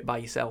got to do it by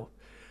yourself."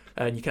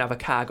 And you can have a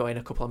car going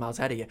a couple of miles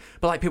ahead of you.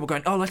 But like people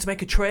going, "Oh, let's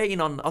make a train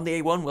on the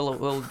A1.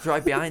 We'll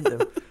drive behind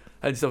them."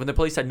 And stuff, and the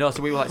police said no,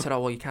 so we were like,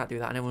 "Oh, well, you can't do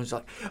that." And everyone was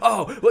like,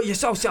 "Oh, well, you're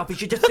so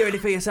selfish. You're just doing it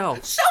for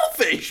yourself."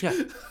 Selfish. Yeah.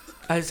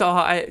 And so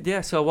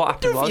what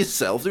happened was,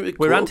 yourself, we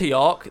ran to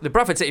York. The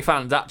Bradford City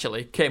fans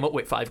actually came up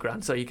with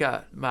 $5,000. So you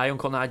got my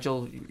uncle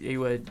Nigel. He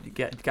would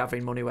get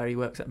gathering money where he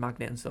works at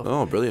Magnet and stuff.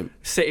 Oh, brilliant!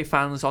 City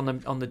fans on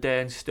the day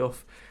and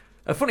stuff.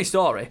 A funny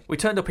story. We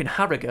turned up in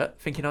Harrogate,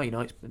 thinking, "Oh, you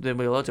know, there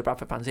were loads of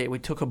Bradford fans here." We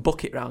took a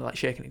bucket round, like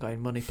shaking it, going,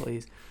 "Money,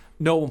 please."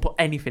 No one put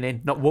anything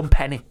in, not one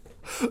penny.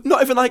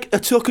 Not even like a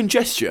token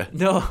gesture.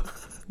 No.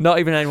 Not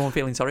even anyone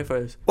feeling sorry for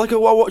us. Like I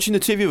was watching the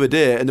TV the other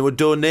day and they were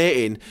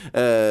donating,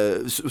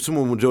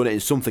 someone was donating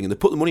something and they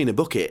put the money in a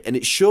bucket and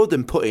it showed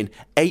them putting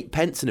 8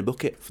 pence in a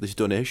bucket for this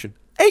donation.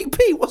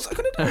 8p? What's that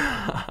going to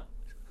do?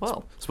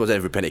 Well, I suppose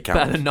every penny counts.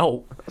 Better than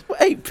no.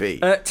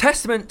 8p.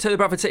 Testament to the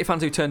Bradford City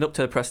fans who turned up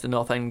to the Preston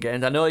North End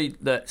games. I know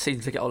that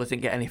season ticket holders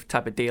didn't get any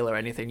type of deal or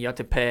anything. You had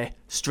to pay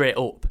straight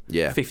up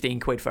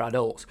 £15 for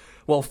adults.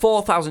 Well,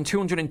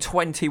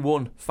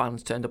 4,221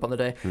 fans turned up on the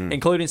day,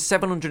 including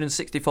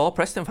 764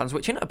 Preston fans,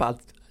 which isn't a bad...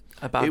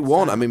 It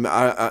won. I mean,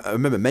 I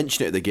remember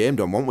mentioning it at the game,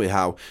 Don, weren't we?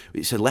 How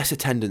it's a less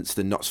attendance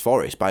than Notts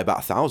Forest by about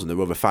 1,000. There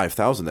were over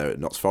 5,000 there at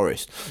Notts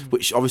Forest,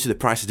 which obviously the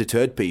price has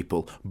deterred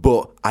people.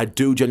 But I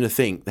do genuinely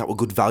think that were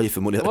good value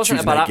for money. It wasn't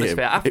a bad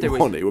atmosphere.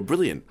 It were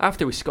brilliant.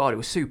 After we scored, it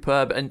was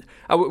superb. And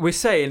we're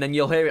saying, and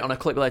you'll hear it on a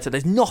clip later,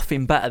 there's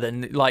nothing better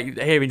than like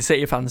hearing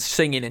City fans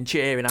singing and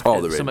cheering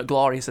after something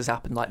glorious has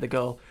happened, like the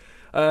goal.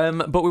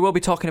 But we will be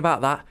talking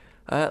about that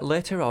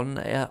later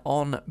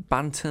on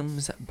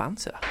Bantam's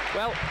Banter.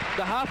 Well,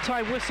 the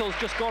half-time whistle's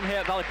just gone here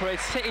at Valley Parade.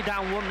 City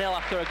down 1-0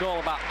 after a goal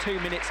about 2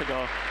 minutes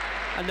ago.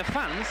 And the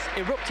fans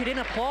erupted in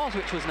applause,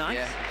 which was nice.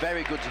 Yeah,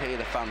 very good to hear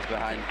the fans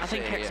behind. I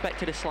think I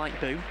expected a slight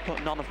boo,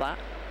 but none of that.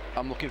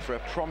 I'm looking for a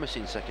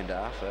promising second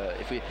half.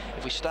 If we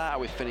start how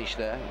we finish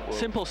there...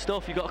 Simple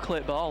stuff, you've got a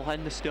clear ball,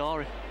 end the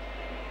story.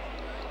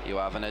 You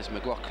have, and as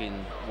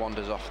McLaughlin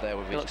wanders off there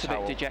with his looks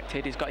towel. A bit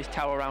dejected. He's got his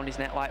towel around his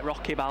neck like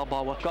Rocky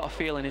Balboa. Got a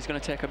feeling he's going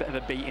to take a bit of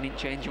a beating in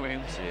changing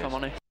rooms, if I'm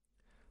honest.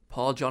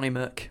 Poor Johnny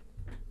Mac.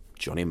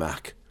 Johnny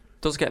Mac.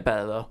 Does get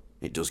better, though.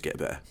 It does get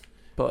better.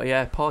 But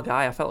yeah, poor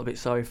guy. I felt a bit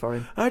sorry for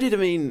him.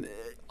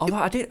 Although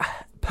I did...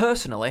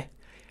 Personally,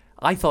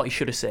 I thought he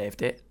should have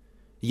saved it.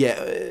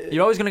 Yeah.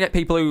 You're always going to get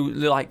people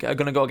who are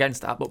going to go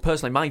against that, but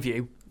personally, my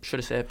view, should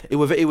have saved it.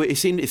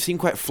 It seemed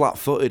quite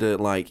flat-footed.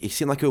 He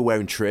seemed like he was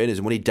wearing trainers,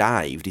 and when he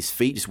dived, his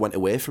feet just went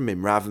away from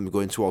him rather than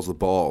going towards the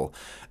ball.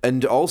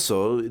 And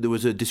also, there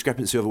was a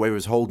discrepancy over whether he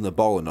was holding the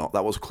ball or not.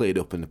 That was cleared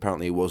up, and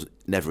apparently he was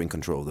never in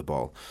control of the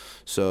ball.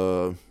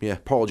 So yeah,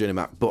 Paul Johnny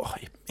Mack, but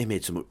he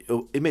made some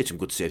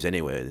good saves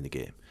anyway in the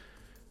game.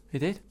 He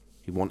did.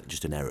 He wanted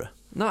just an error.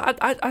 No,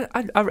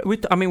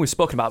 I mean, we've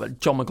spoken about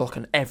John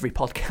McLaughlin every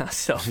podcast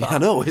so far. Yeah, I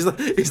know.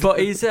 But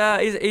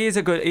he is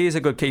a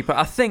good keeper.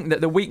 I think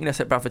that the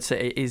weakness at Bradford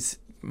City is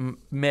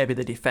maybe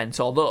the defence.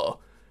 Although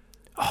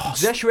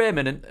Zesh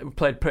Raymond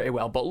played pretty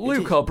well, but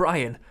Luke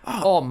O'Brien,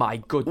 oh my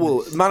goodness.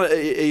 Well,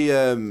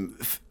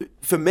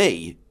 for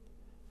me,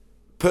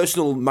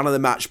 personal man of the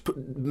match,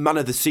 man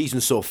of the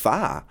season so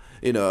far.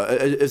 You know,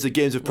 as the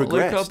games have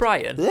progressed. Luke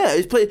O'Brien? Yeah,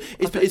 he's played.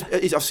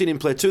 I've seen him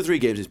play 2 or 3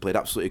 games. He's played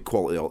absolutely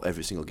quality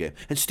every single game.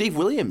 And Steve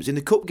Williams in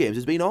the cup games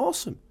has been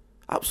awesome,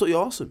 absolutely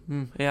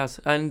awesome. He has.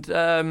 And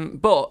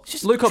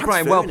but Luke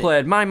O'Brien, well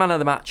played. My man of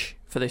the match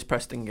for this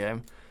Preston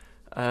game,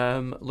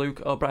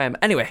 Luke O'Brien.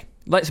 Anyway,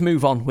 let's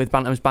move on with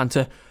Bantam's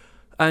banter,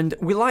 and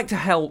we like to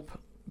help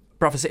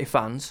Bradford City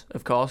fans,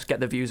 of course,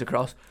 get their views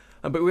across.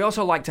 But we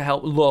also like to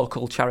help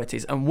local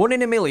charities, and 1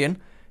 in a Million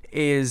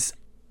is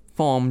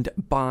formed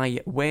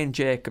by Wayne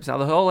Jacobs. Now,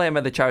 the whole aim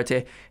of the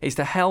charity is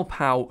to help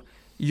out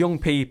young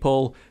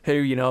people who,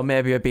 you know,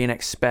 maybe are being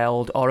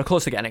expelled or are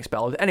close to getting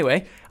expelled.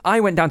 Anyway, I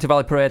went down to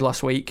Valley Parade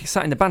last week,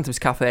 sat in the Bantams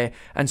Cafe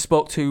and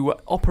spoke to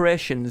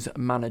operations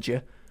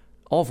manager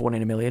of 1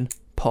 in a Million,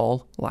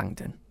 Paul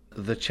Langdon.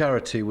 The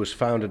charity was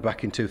founded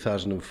back in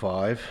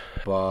 2005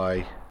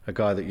 by a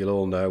guy that you'll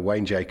all know,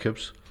 Wayne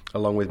Jacobs,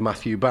 along with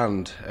Matthew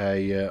Band,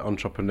 a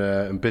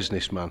entrepreneur and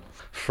businessman,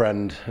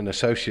 friend and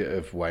associate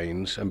of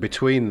Wayne's. And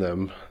between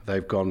them,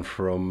 they've gone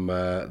from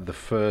the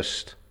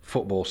first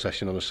football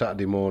session on a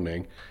Saturday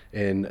morning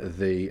in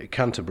the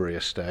Canterbury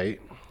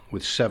estate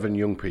with 7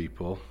 young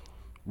people,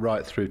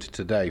 right through to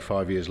today,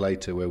 5 years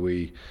later, where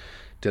we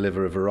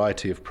deliver a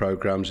variety of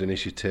programmes,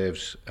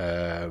 initiatives,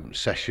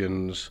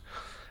 sessions,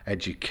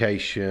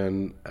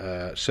 education,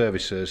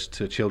 services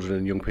to children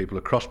and young people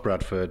across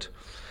Bradford,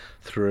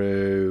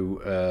 through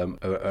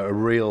a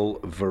real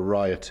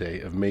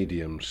variety of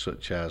mediums,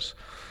 such as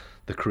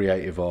the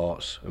creative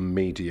arts and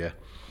media.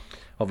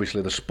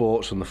 Obviously, the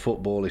sports and the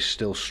football is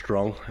still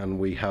strong, and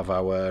we have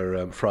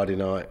our Friday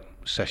night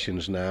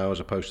sessions now, as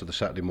opposed to the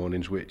Saturday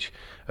mornings, which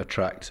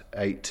attract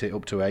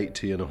up to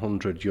 80 and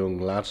 100 young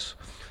lads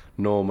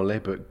normally,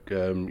 but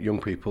young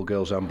people,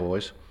 girls and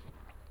boys.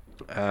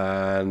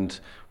 And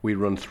we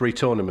run 3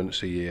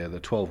 tournaments a year, the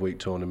 12-week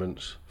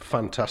tournaments.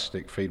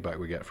 Fantastic feedback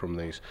we get from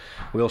these.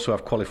 We also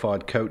have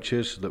qualified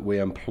coaches that we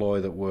employ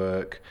that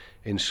work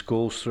in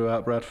schools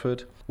throughout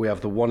Bradford. We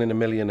have the 1 in a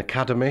Million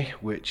Academy,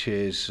 which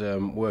is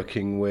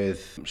working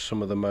with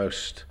some of the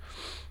most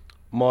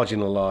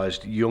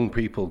marginalised young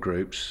people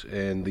groups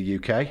in the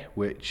UK,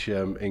 which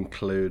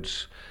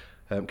includes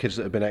kids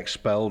that have been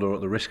expelled or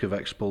at the risk of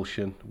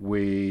expulsion.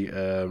 We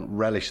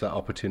relish that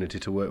opportunity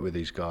to work with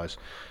these guys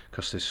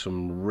because there's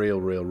some real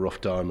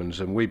rough diamonds,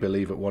 and we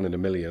believe at 1 in a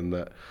Million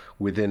that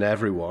within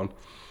everyone,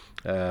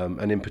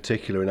 and in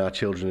particular in our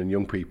children and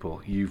young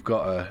people, you've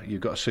got a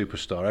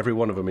superstar. Every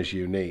one of them is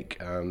unique,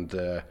 and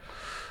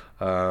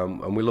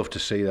we love to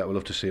see that. We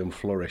love to see them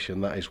flourish,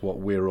 and that is what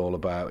we're all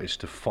about: is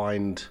to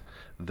find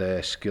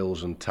their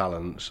skills and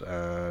talents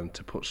and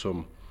to put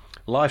some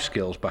life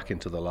skills back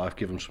into their life,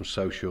 give them some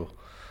social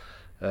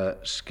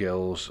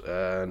skills,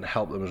 and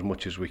help them as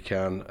much as we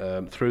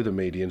can through the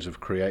mediums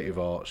of creative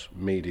arts,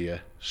 media,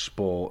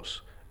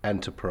 sports,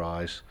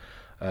 enterprise,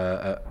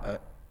 and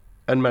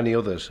many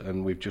others.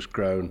 And we've just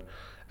grown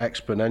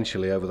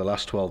exponentially over the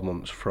last 12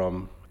 months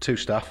from 2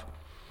 staff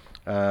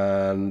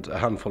and a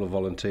handful of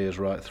volunteers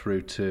right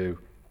through to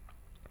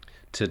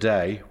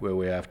today, where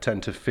we have 10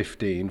 to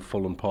 15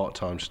 full and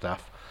part-time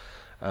staff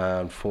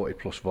and 40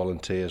 plus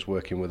volunteers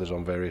working with us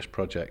on various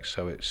projects,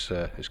 so it's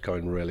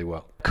going really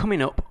well.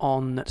 Coming up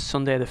on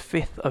Sunday the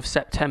 5th of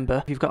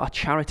September, you've got a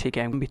charity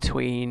game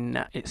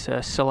between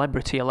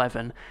Celebrity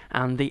 11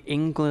 and the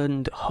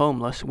England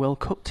Homeless World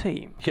Cup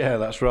team. Yeah,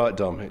 that's right,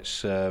 Dom.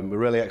 It's we're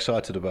really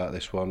excited about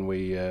this one.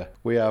 We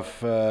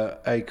have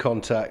a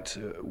contact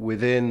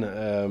within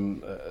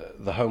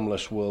the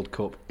Homeless World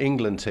Cup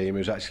England team,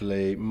 who's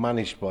actually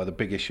managed by the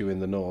Big Issue in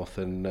the North,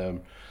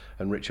 and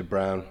Richard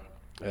Brown,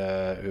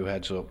 who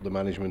heads up the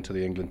management of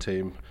the England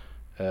team,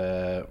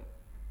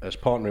 is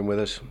partnering with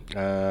us,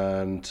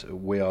 and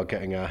we are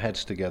getting our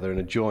heads together in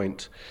a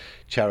joint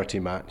charity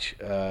match.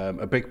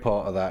 A big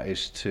part of that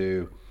is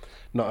to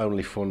not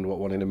only fund what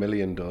 1 in a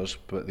Million does,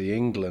 but the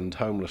England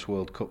Homeless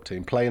World Cup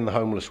team playing the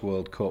Homeless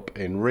World Cup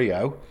in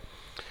Rio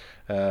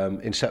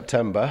in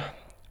September,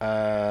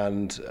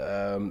 and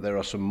there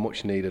are some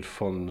much needed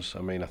funds.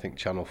 I mean, I think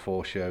Channel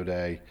 4 showed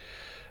a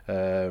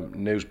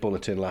news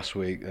bulletin last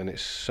week, and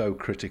it's so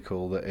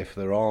critical that if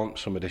there aren't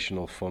some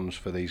additional funds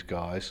for these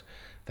guys,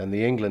 then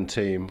the England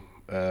team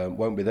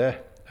won't be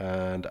there.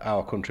 and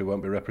our country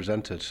won't be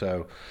represented.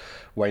 So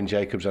Wayne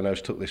Jacobs, I know,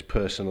 has took this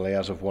personally,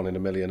 as of 1 in a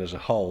Million as a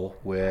whole.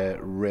 We're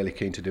really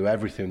keen to do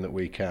everything that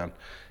we can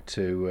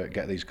to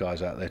get these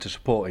guys out there to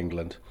support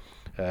England,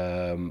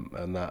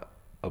 and that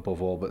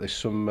above all. But there's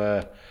some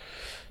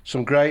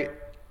great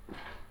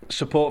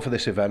support for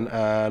this event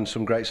and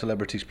some great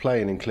celebrities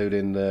playing,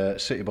 including the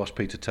City boss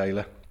Peter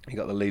Taylor. You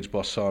got the Leeds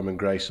boss Simon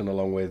Grayson,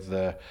 along with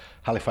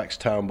Halifax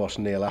town boss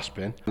Neil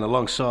Aspin. And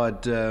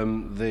alongside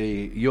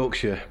the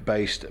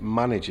Yorkshire-based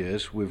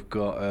managers, we've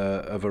got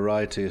a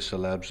variety of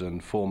celebs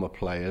and former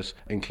players,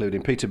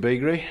 including Peter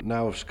Beagrie,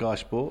 now of Sky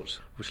Sports.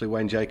 Obviously,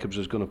 Wayne Jacobs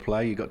is going to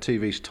play. You've got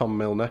TV's Tom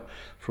Milner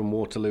from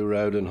Waterloo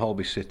Road and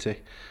Holby City,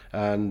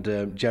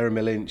 and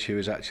Jeremy Lynch, who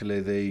is actually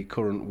the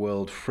current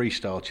world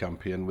freestyle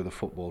champion with the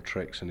football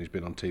tricks, and he's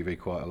been on TV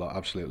quite a lot.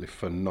 Absolutely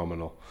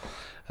phenomenal.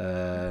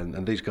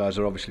 And these guys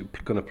are obviously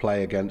going to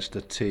play against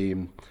a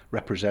team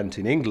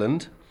representing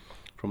England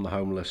from the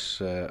homeless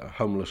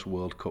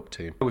World Cup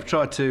team. We've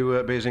tried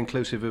to be as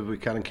inclusive as we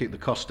can and keep the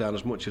costs down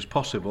as much as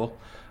possible,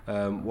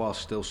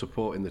 whilst still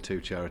supporting the two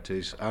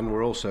charities. And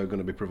we're also going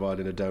to be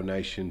providing a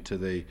donation to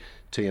the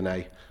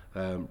TNA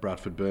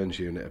Bradford Burns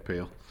Unit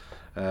appeal.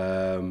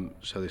 So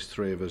there's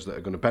 3 of us that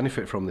are going to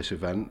benefit from this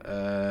event,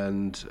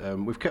 and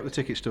we've kept the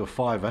tickets to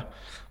 £5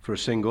 for a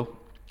single.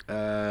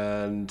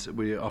 And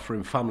we're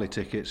offering family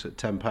tickets at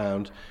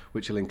 £10,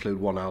 which will include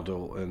 1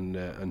 adult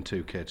and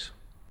 2 kids.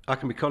 I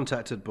can be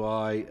contacted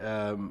by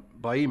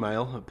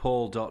email at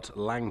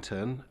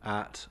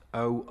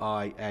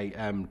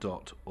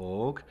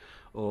paul.langton@oiam.org,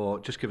 or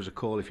just give us a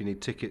call if you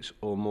need tickets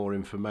or more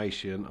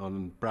information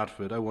on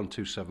Bradford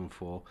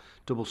 01274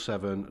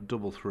 77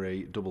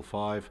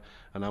 3355,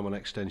 and I'm on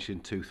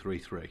extension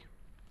 233.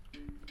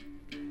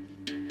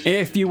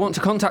 If you want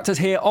to contact us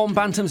here on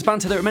Bantam's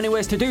Banter, there are many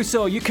ways to do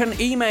so. You can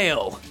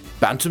email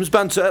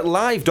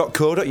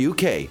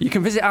bantamsbanter@live.co.uk. You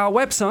can visit our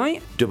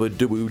website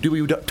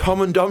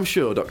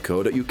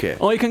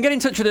www.tomandomshow.co.uk. or you can get in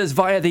touch with us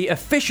via the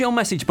official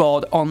message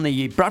board on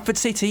the Bradford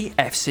City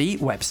FC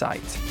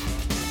website.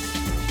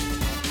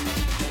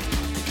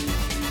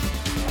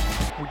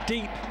 We're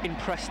deep in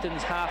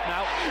Preston's half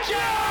now.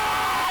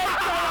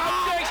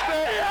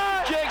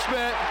 Jake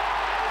Smith!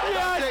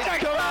 Yes,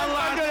 come on,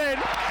 lad!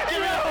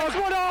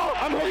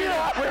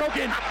 We're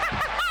hugging.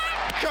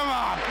 Come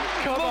on.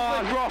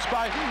 Lovely cross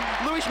by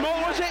Lewis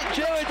Moore, was it?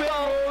 Lewis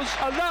Moore.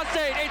 And that's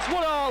it. It's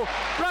 1-1.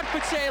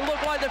 Bradford City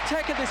look like they've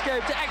taken this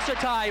game to extra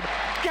time.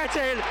 Get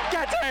in.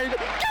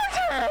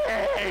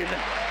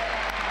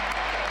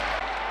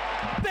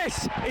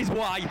 This is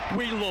why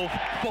we love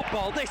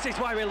football. This is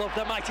why we love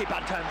the mighty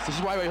Bantams. This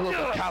is why we love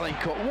the Carling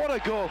Cup. What a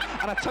goal.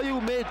 And I tell you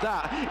who made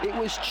that. It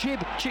was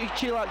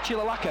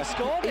Chilalaka.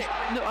 Scored it.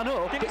 No, I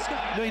know. Did he score?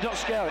 No, he don't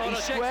scare it. Oh,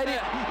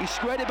 He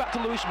squared it back to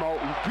Lewis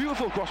Moult.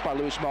 Beautiful cross by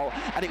Lewis Moult.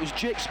 And it was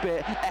Jake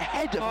Speight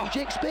ahead of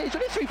Jake Speight. He's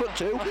only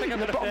 3'2" in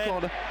the bottom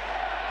corner.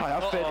 I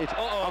have fainted.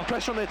 I'm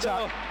pressing on the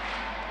attack.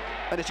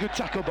 And it's a good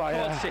tackle by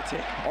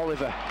City.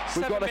 Oliver.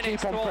 We've got to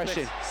keep on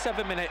pressing.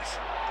 7 minutes.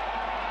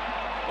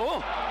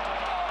 Oh!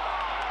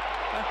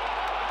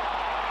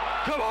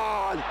 Come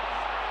on!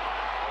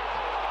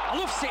 I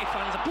love City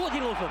fans. I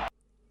bloody love them.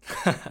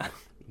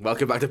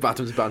 Welcome back to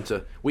Bantam's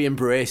Banter. We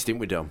embraced, didn't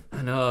we, Dom?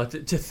 I know,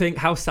 to think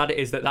how sad it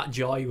is that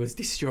joy was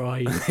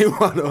destroyed.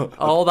 I know.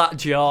 All that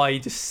joy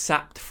just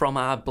sapped from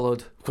our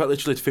blood. Quite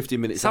literally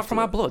 15 minutes Sapped from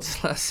our blood,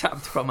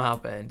 sapped from our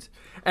veins.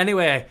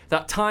 Anyway,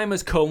 that time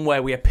has come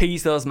where we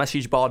appease those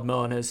message board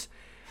moaners,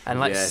 and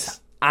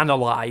let's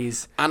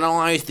analyse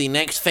the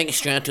next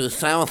fixture to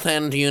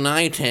Southend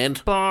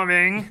United.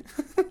 Boring.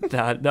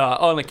 no,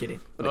 only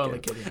kidding. Only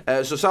kidding.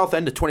 So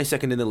Southend are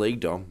 22nd in the league,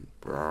 Dom.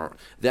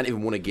 They haven't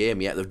even won a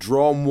game yet. They've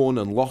drawn 1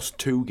 and lost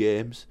 2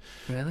 games.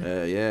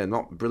 Really? Yeah,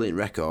 not a brilliant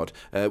record.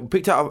 We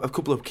picked out a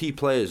couple of key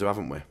players,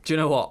 haven't we? Do you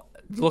know what?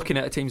 Looking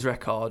at a team's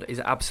record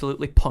is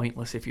absolutely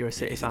pointless if you're a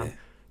City fan.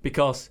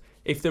 Because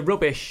if they're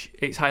rubbish,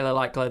 it's highly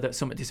likely that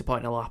something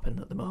disappointing will happen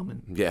at the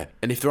moment. Yeah,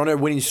 and if they're on a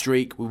winning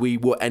streak, we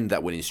will end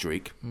that winning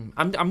streak.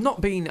 I'm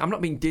not being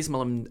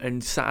dismal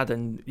and sad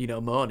and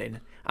moaning.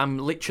 I'm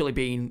literally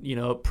being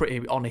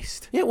pretty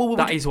honest. Yeah, well,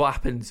 that is what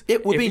happens. Yeah,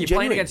 we're if being you're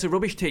genuine. playing against a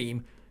rubbish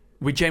team,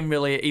 we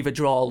generally either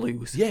draw or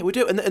lose. Yeah, we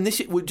do, and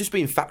we're just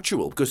being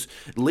factual because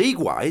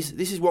league-wise,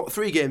 this is what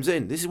 3 games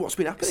in. This is what's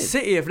been happening.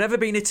 City have never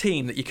been a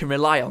team that you can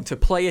rely on to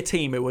play a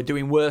team who are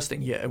doing worse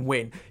than you and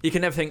win. You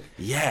can never think.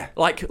 Yeah.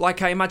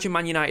 Like I imagine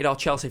Man United or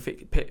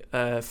Chelsea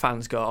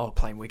fans go, "Oh,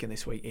 playing Wigan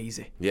this week,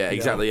 easy." Yeah,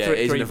 exactly.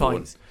 Yeah, 3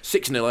 points.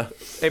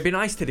 6-0. It'd be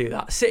nice to do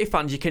that. City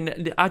fans, you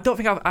can. I don't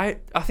think I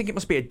think it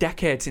must be a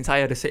decade since I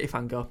heard a City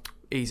fan go,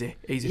 Easy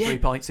 3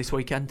 points this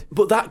weekend.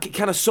 But that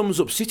kind of sums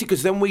up City,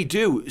 because then we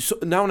do,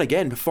 now and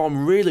again,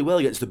 perform really well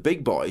against the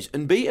big boys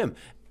and beat them.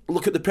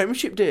 Look at the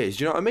Premiership days,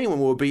 do you know what I mean? When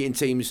we were beating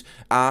teams,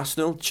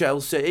 Arsenal,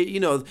 Chelsea,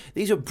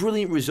 these are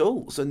brilliant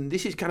results, and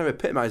this is kind of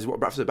epitomises what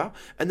Bradford's about.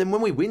 And then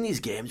when we win these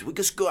games, we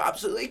just go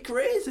absolutely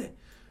crazy.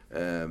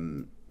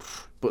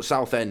 But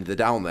Southend, they're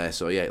down there,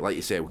 so yeah, like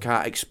you say,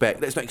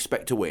 let's not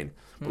expect to win,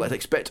 but let's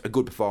expect a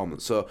good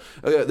performance. So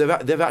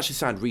they've actually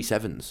signed Rhys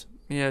Evans.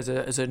 Yeah,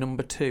 as a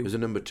number 2. As a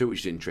number 2, which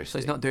is So interesting.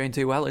 he's not doing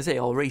too well, is he,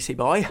 old Reece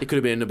boy? He could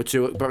have been a number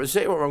 2 at Bradford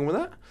City. What's wrong with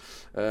that?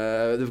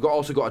 They've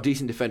also got a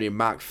decent defender in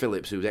Mark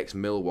Phillips, who's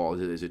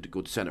ex-Millwall. He's a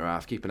good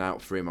centre-half. Keep an eye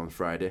out for him on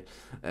Friday.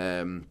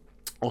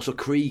 Also,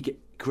 Craig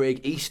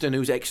Easton,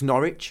 who's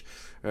ex-Norwich.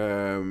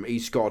 He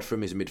scored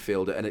from his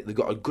midfielder. And they've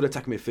got a good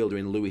attacking midfielder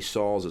in Louis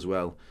Saws as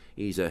well.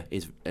 He's a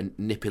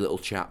nippy little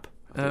chap.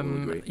 I think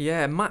we'll agree.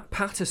 Yeah, Matt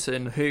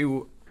Patterson,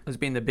 who has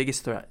been the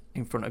biggest threat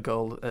in front of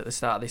goal at the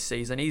start of this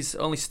season. He's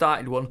only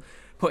started one,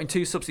 put in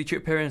 2 substitute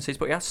appearances,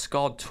 but he has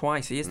scored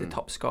twice. He is the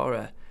top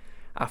scorer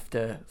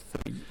after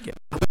 3 games.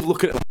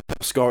 Looking at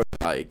the scoring,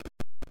 like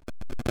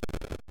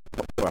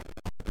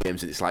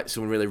games, it's like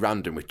someone really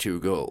random with 2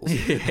 goals.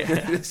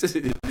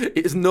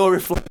 It's no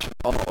reflection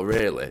at all,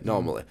 really,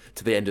 normally,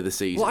 to the end of the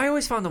season. What I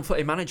always found on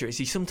Footy Manager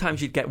is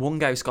sometimes you'd get one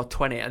guy who scored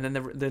 20 and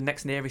then the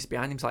next nearest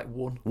behind him's like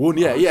 1.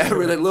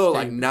 Really low,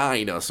 like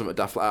 9 or something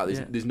daft like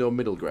that. There's no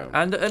middle ground.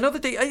 And another,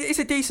 he's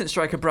a decent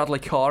striker, Bradley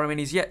Corr. I mean,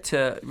 he's yet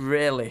to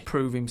really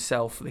prove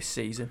himself this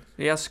season.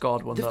 He has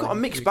scored one. They've got a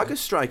mixed bag of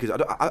strikers.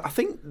 I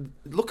think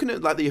looking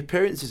at like the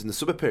appearances and the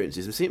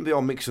sub-appearances, they seem to be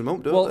all mixing them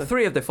up, don't they? Well,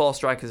 3 of the 4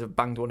 strikers have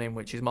banged one in,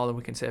 which is more than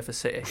we can say for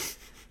City.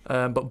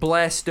 But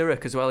Blair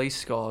Sturrock as well, he's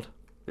scored.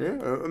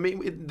 Yeah, I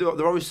mean,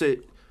 they're obviously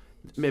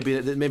maybe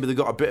they've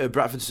got a bit of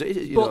Bradford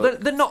City,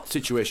 they're not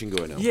situation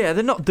going on. Yeah,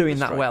 they're not doing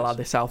that well at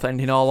the Southend.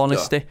 In all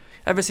honesty,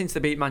 ever since they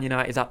beat Man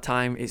United that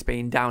time, it's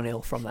been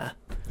downhill from there.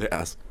 It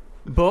has.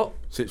 But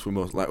since we're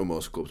most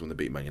clubs when they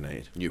beat Man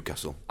United,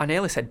 Newcastle. I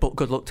nearly said, "But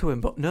good luck to him."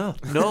 But no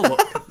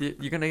luck.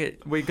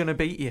 We're gonna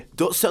beat you.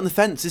 Don't sit on the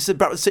fence. This is a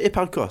Bradford City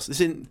podcast.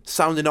 This isn't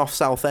sounding off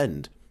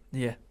Southend.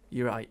 Yeah,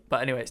 you're right.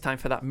 But anyway, it's time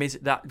for that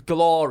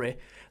glory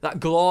that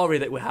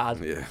we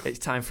had. Yeah. It's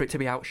time for it to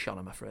be outshone,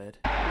 I'm afraid.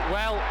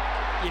 Well,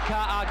 you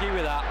can't argue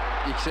with that.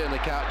 You certainly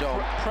can't,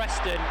 Dom.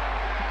 Preston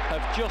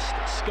have just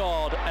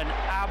scored an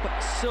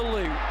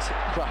absolute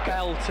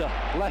belter.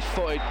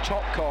 Left-footed,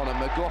 top corner,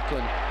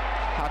 McLaughlin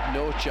had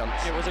no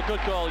chance. It was a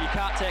good goal. You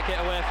can't take it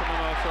away from him,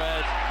 I'm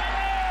afraid.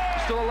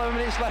 Still 11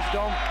 minutes left,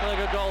 Dom. Really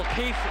good goal.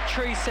 Keith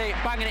Treacy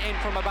banging it in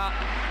from about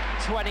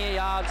 20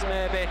 yards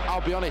maybe.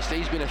 I'll be honest,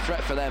 he's been a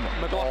threat for them.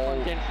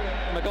 McLaughlin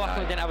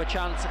didn't have a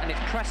chance, and it's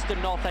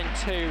Preston North End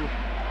 2,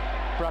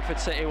 Bradford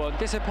City 1.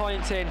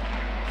 Disappointing,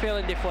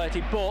 feeling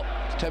deflated, but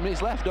 10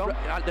 minutes left, Dom.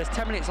 There's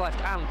 10 minutes left,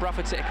 and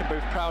Bradford City can be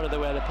proud of the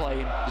way they're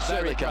playing.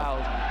 Very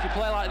proud. If you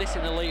play like this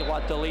in the league,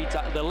 lad, the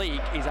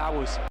league is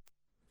ours.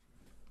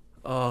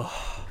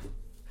 Oh.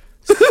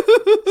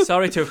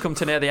 Sorry to have come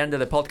to near the end of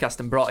the podcast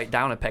and brought it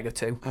down a peg or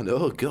 2. I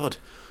know, God.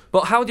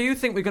 But how do you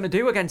think we're going to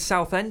do against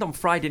Southend on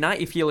Friday night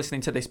if you're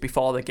listening to this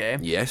before the game?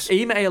 Yes.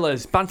 Email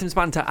us,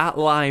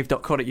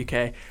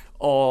 bantamsbanter@live.co.uk,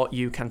 or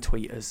you can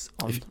tweet us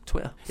on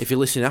Twitter. If you're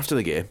listening after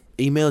the game,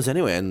 email us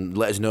anyway and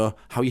let us know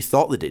how you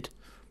thought they did.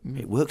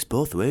 It works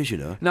both ways, you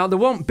know. Now, there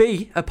won't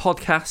be a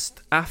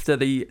podcast after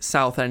the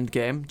Southend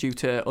game due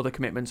to other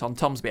commitments on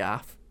Tom's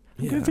behalf.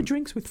 I'm going for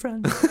drinks with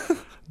friends.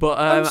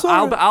 But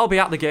I'll be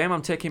at the game.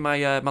 I'm taking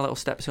my little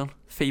stepson,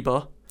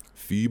 Phoebo.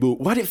 Phoebo.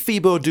 Why did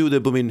Phoebo do the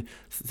bumming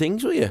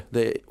things with you?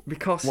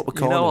 Because what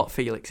you know what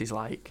Felix is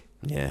like.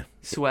 Yeah.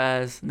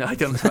 Swears. No, he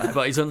doesn't swear,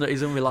 but he's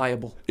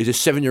unreliable. He's a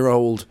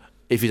 7-year-old.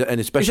 He's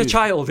a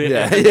child,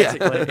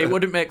 basically. It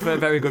wouldn't make for a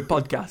very good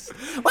podcast.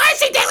 What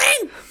is he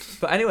doing?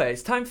 But anyway,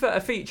 it's time for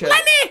a feature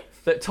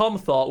that Tom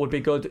thought would be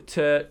good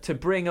to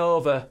bring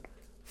over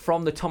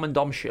from the Tom and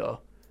Dom show.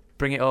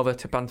 Bring it over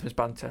to Bantam's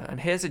Banter.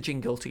 And here's a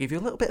jingle to give you a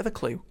little bit of a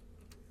clue.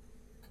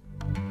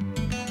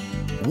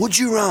 Would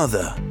you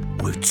rather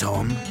with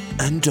Tom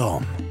and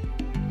Dom?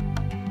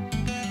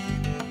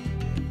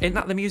 Isn't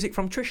that the music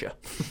from Trisha?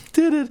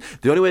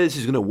 The only way this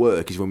is going to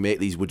work is when we make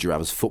these Would You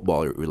Rathers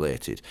football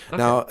related. Okay.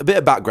 Now, a bit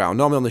of background.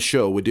 Normally on the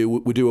show, we do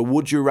a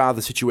Would You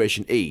Rather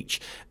situation each,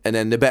 and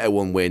then the better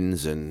one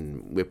wins,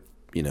 and we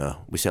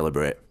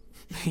celebrate.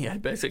 Yeah,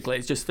 basically,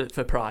 it's just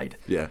for pride.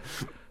 Yeah.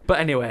 But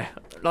anyway,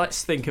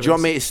 let's think of it. Do you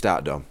want me to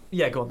start, Dom?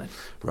 Yeah, go on then.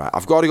 Right,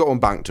 I've already got one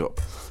banked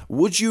up.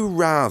 Would you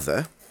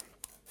rather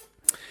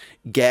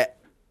get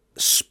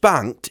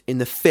spanked in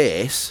the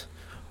face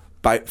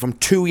from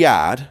 2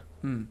 yards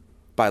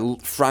by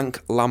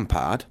Frank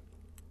Lampard?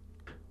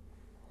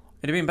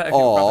 It'd have been better if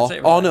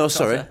you were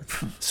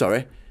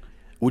sorry.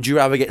 Would you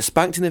rather get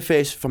spanked in the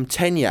face from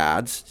 10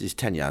 yards, this is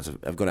 10 yards,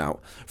 I've gone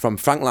out, from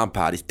Frank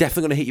Lampard, it's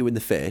definitely going to hit you in the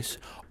face,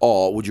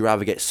 or would you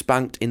rather get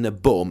spanked in the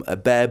bum, a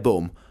bare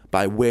bum,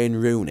 by Wayne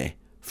Rooney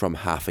from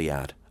half a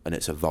yard, and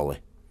it's a volley?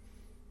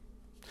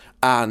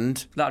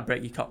 And that'd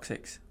break your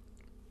coccyx,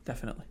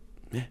 definitely.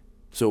 Yeah.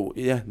 So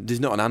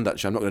there's not an and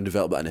actually. I'm not going to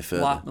develop that any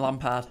further.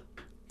 Lampard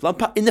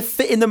in the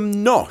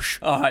nosh.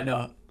 All right,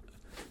 no,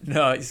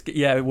 it's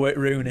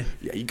Rooney.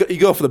 Yeah, you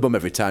go for the bum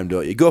every time,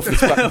 don't you? Go for the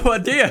spank.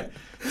 What do you?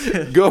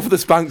 Go for the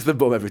spank to the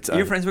bum every time. Are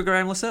you friends with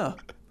Graham Lasso?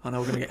 I know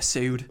we're going to get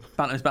sued.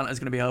 Banter's going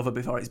to be over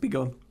before it's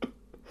begun.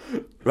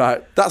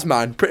 Right, that's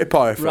mine. Pretty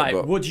powerful.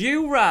 Right, would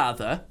you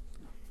rather,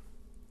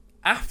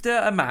 after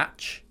a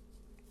match,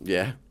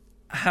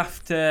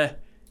 have to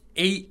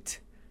eat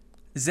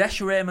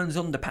Zesh Raymond's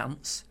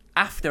underpants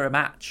after a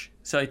match?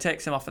 So he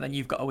takes them off and then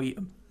you've got to eat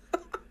them.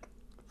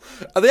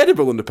 Are they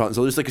edible underpants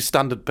or just like a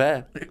standard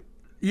pair?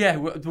 Yeah,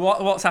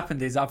 what's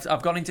happened is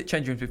I've gone into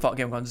change rooms before the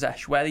game and gone,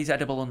 Zesh, wear these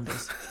edible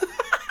undies.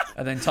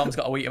 And then Tom's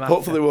got to eat them after.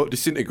 Hopefully they won't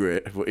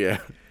disintegrate, but yeah.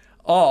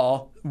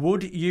 Or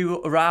would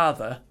you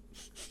rather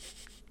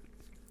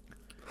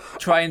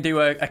try and do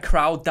a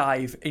crowd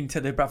dive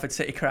into the Bradford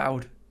City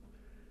crowd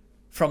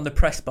from the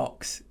press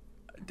box?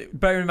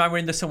 Bear in mind we're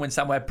in the sun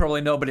somewhere,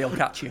 probably nobody will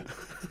catch you.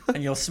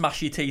 And you'll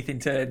smash your teeth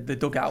into the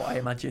dugout, I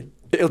imagine.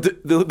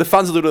 The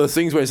fans will do those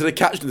things where instead of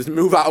catching them, just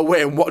move out of the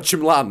way and watch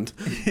them land.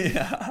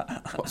 Yeah.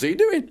 What's he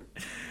doing?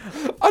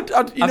 I've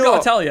got to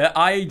tell you,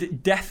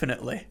 I'd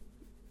definitely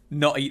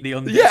not eat the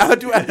undies. Yeah,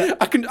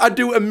 I'd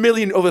do a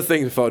million other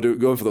things before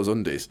going for those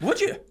undies.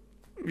 Would you?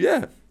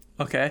 Yeah.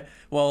 Okay.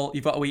 Well,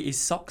 you've got to eat his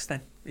socks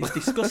then. His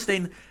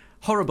disgusting,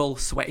 horrible,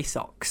 sweaty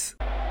socks.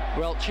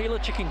 Well, Chila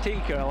Chicken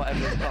Tikka or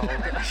whatever it's called.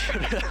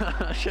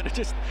 I should have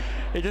just...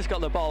 He just got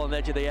the ball on the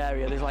edge of the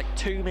area. There's like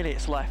 2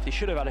 minutes left. He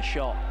should have had a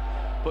shot.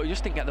 But he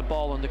just didn't get the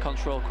ball under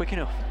control quick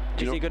enough.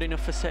 Is he good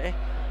enough for City?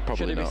 Probably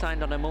Should he be not.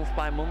 signed on a month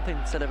by month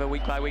instead of a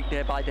week by week,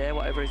 day by day,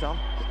 whatever he's on?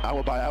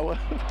 Hour by hour.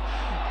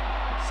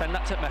 Send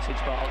that to message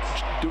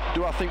boards.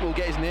 Do I think we'll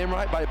get his name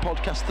right by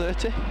podcast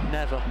 30?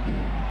 Never.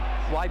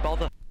 Why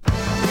bother?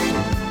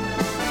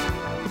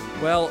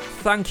 Well,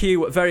 thank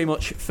you very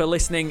much for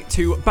listening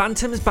to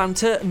Bantam's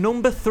Banter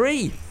number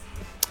 3.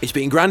 It's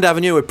been Grand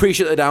Avenue.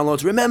 Appreciate the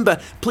downloads.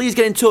 Remember, please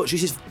get in touch.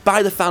 This is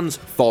by the fans,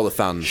 for the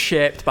fans.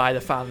 Shaped by the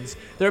fans.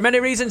 There are many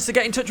reasons to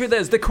get in touch with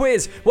us. The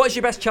quiz, what is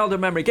your best childhood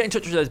memory? Get in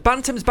touch with us.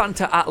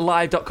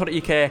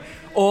 bantamsbanter@live.co.uk,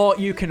 or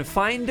you can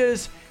find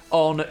us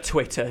on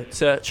Twitter.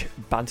 Search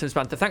Bantam's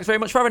Banter. Thanks very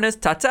much for having us.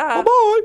 Ta-ta. Bye-bye.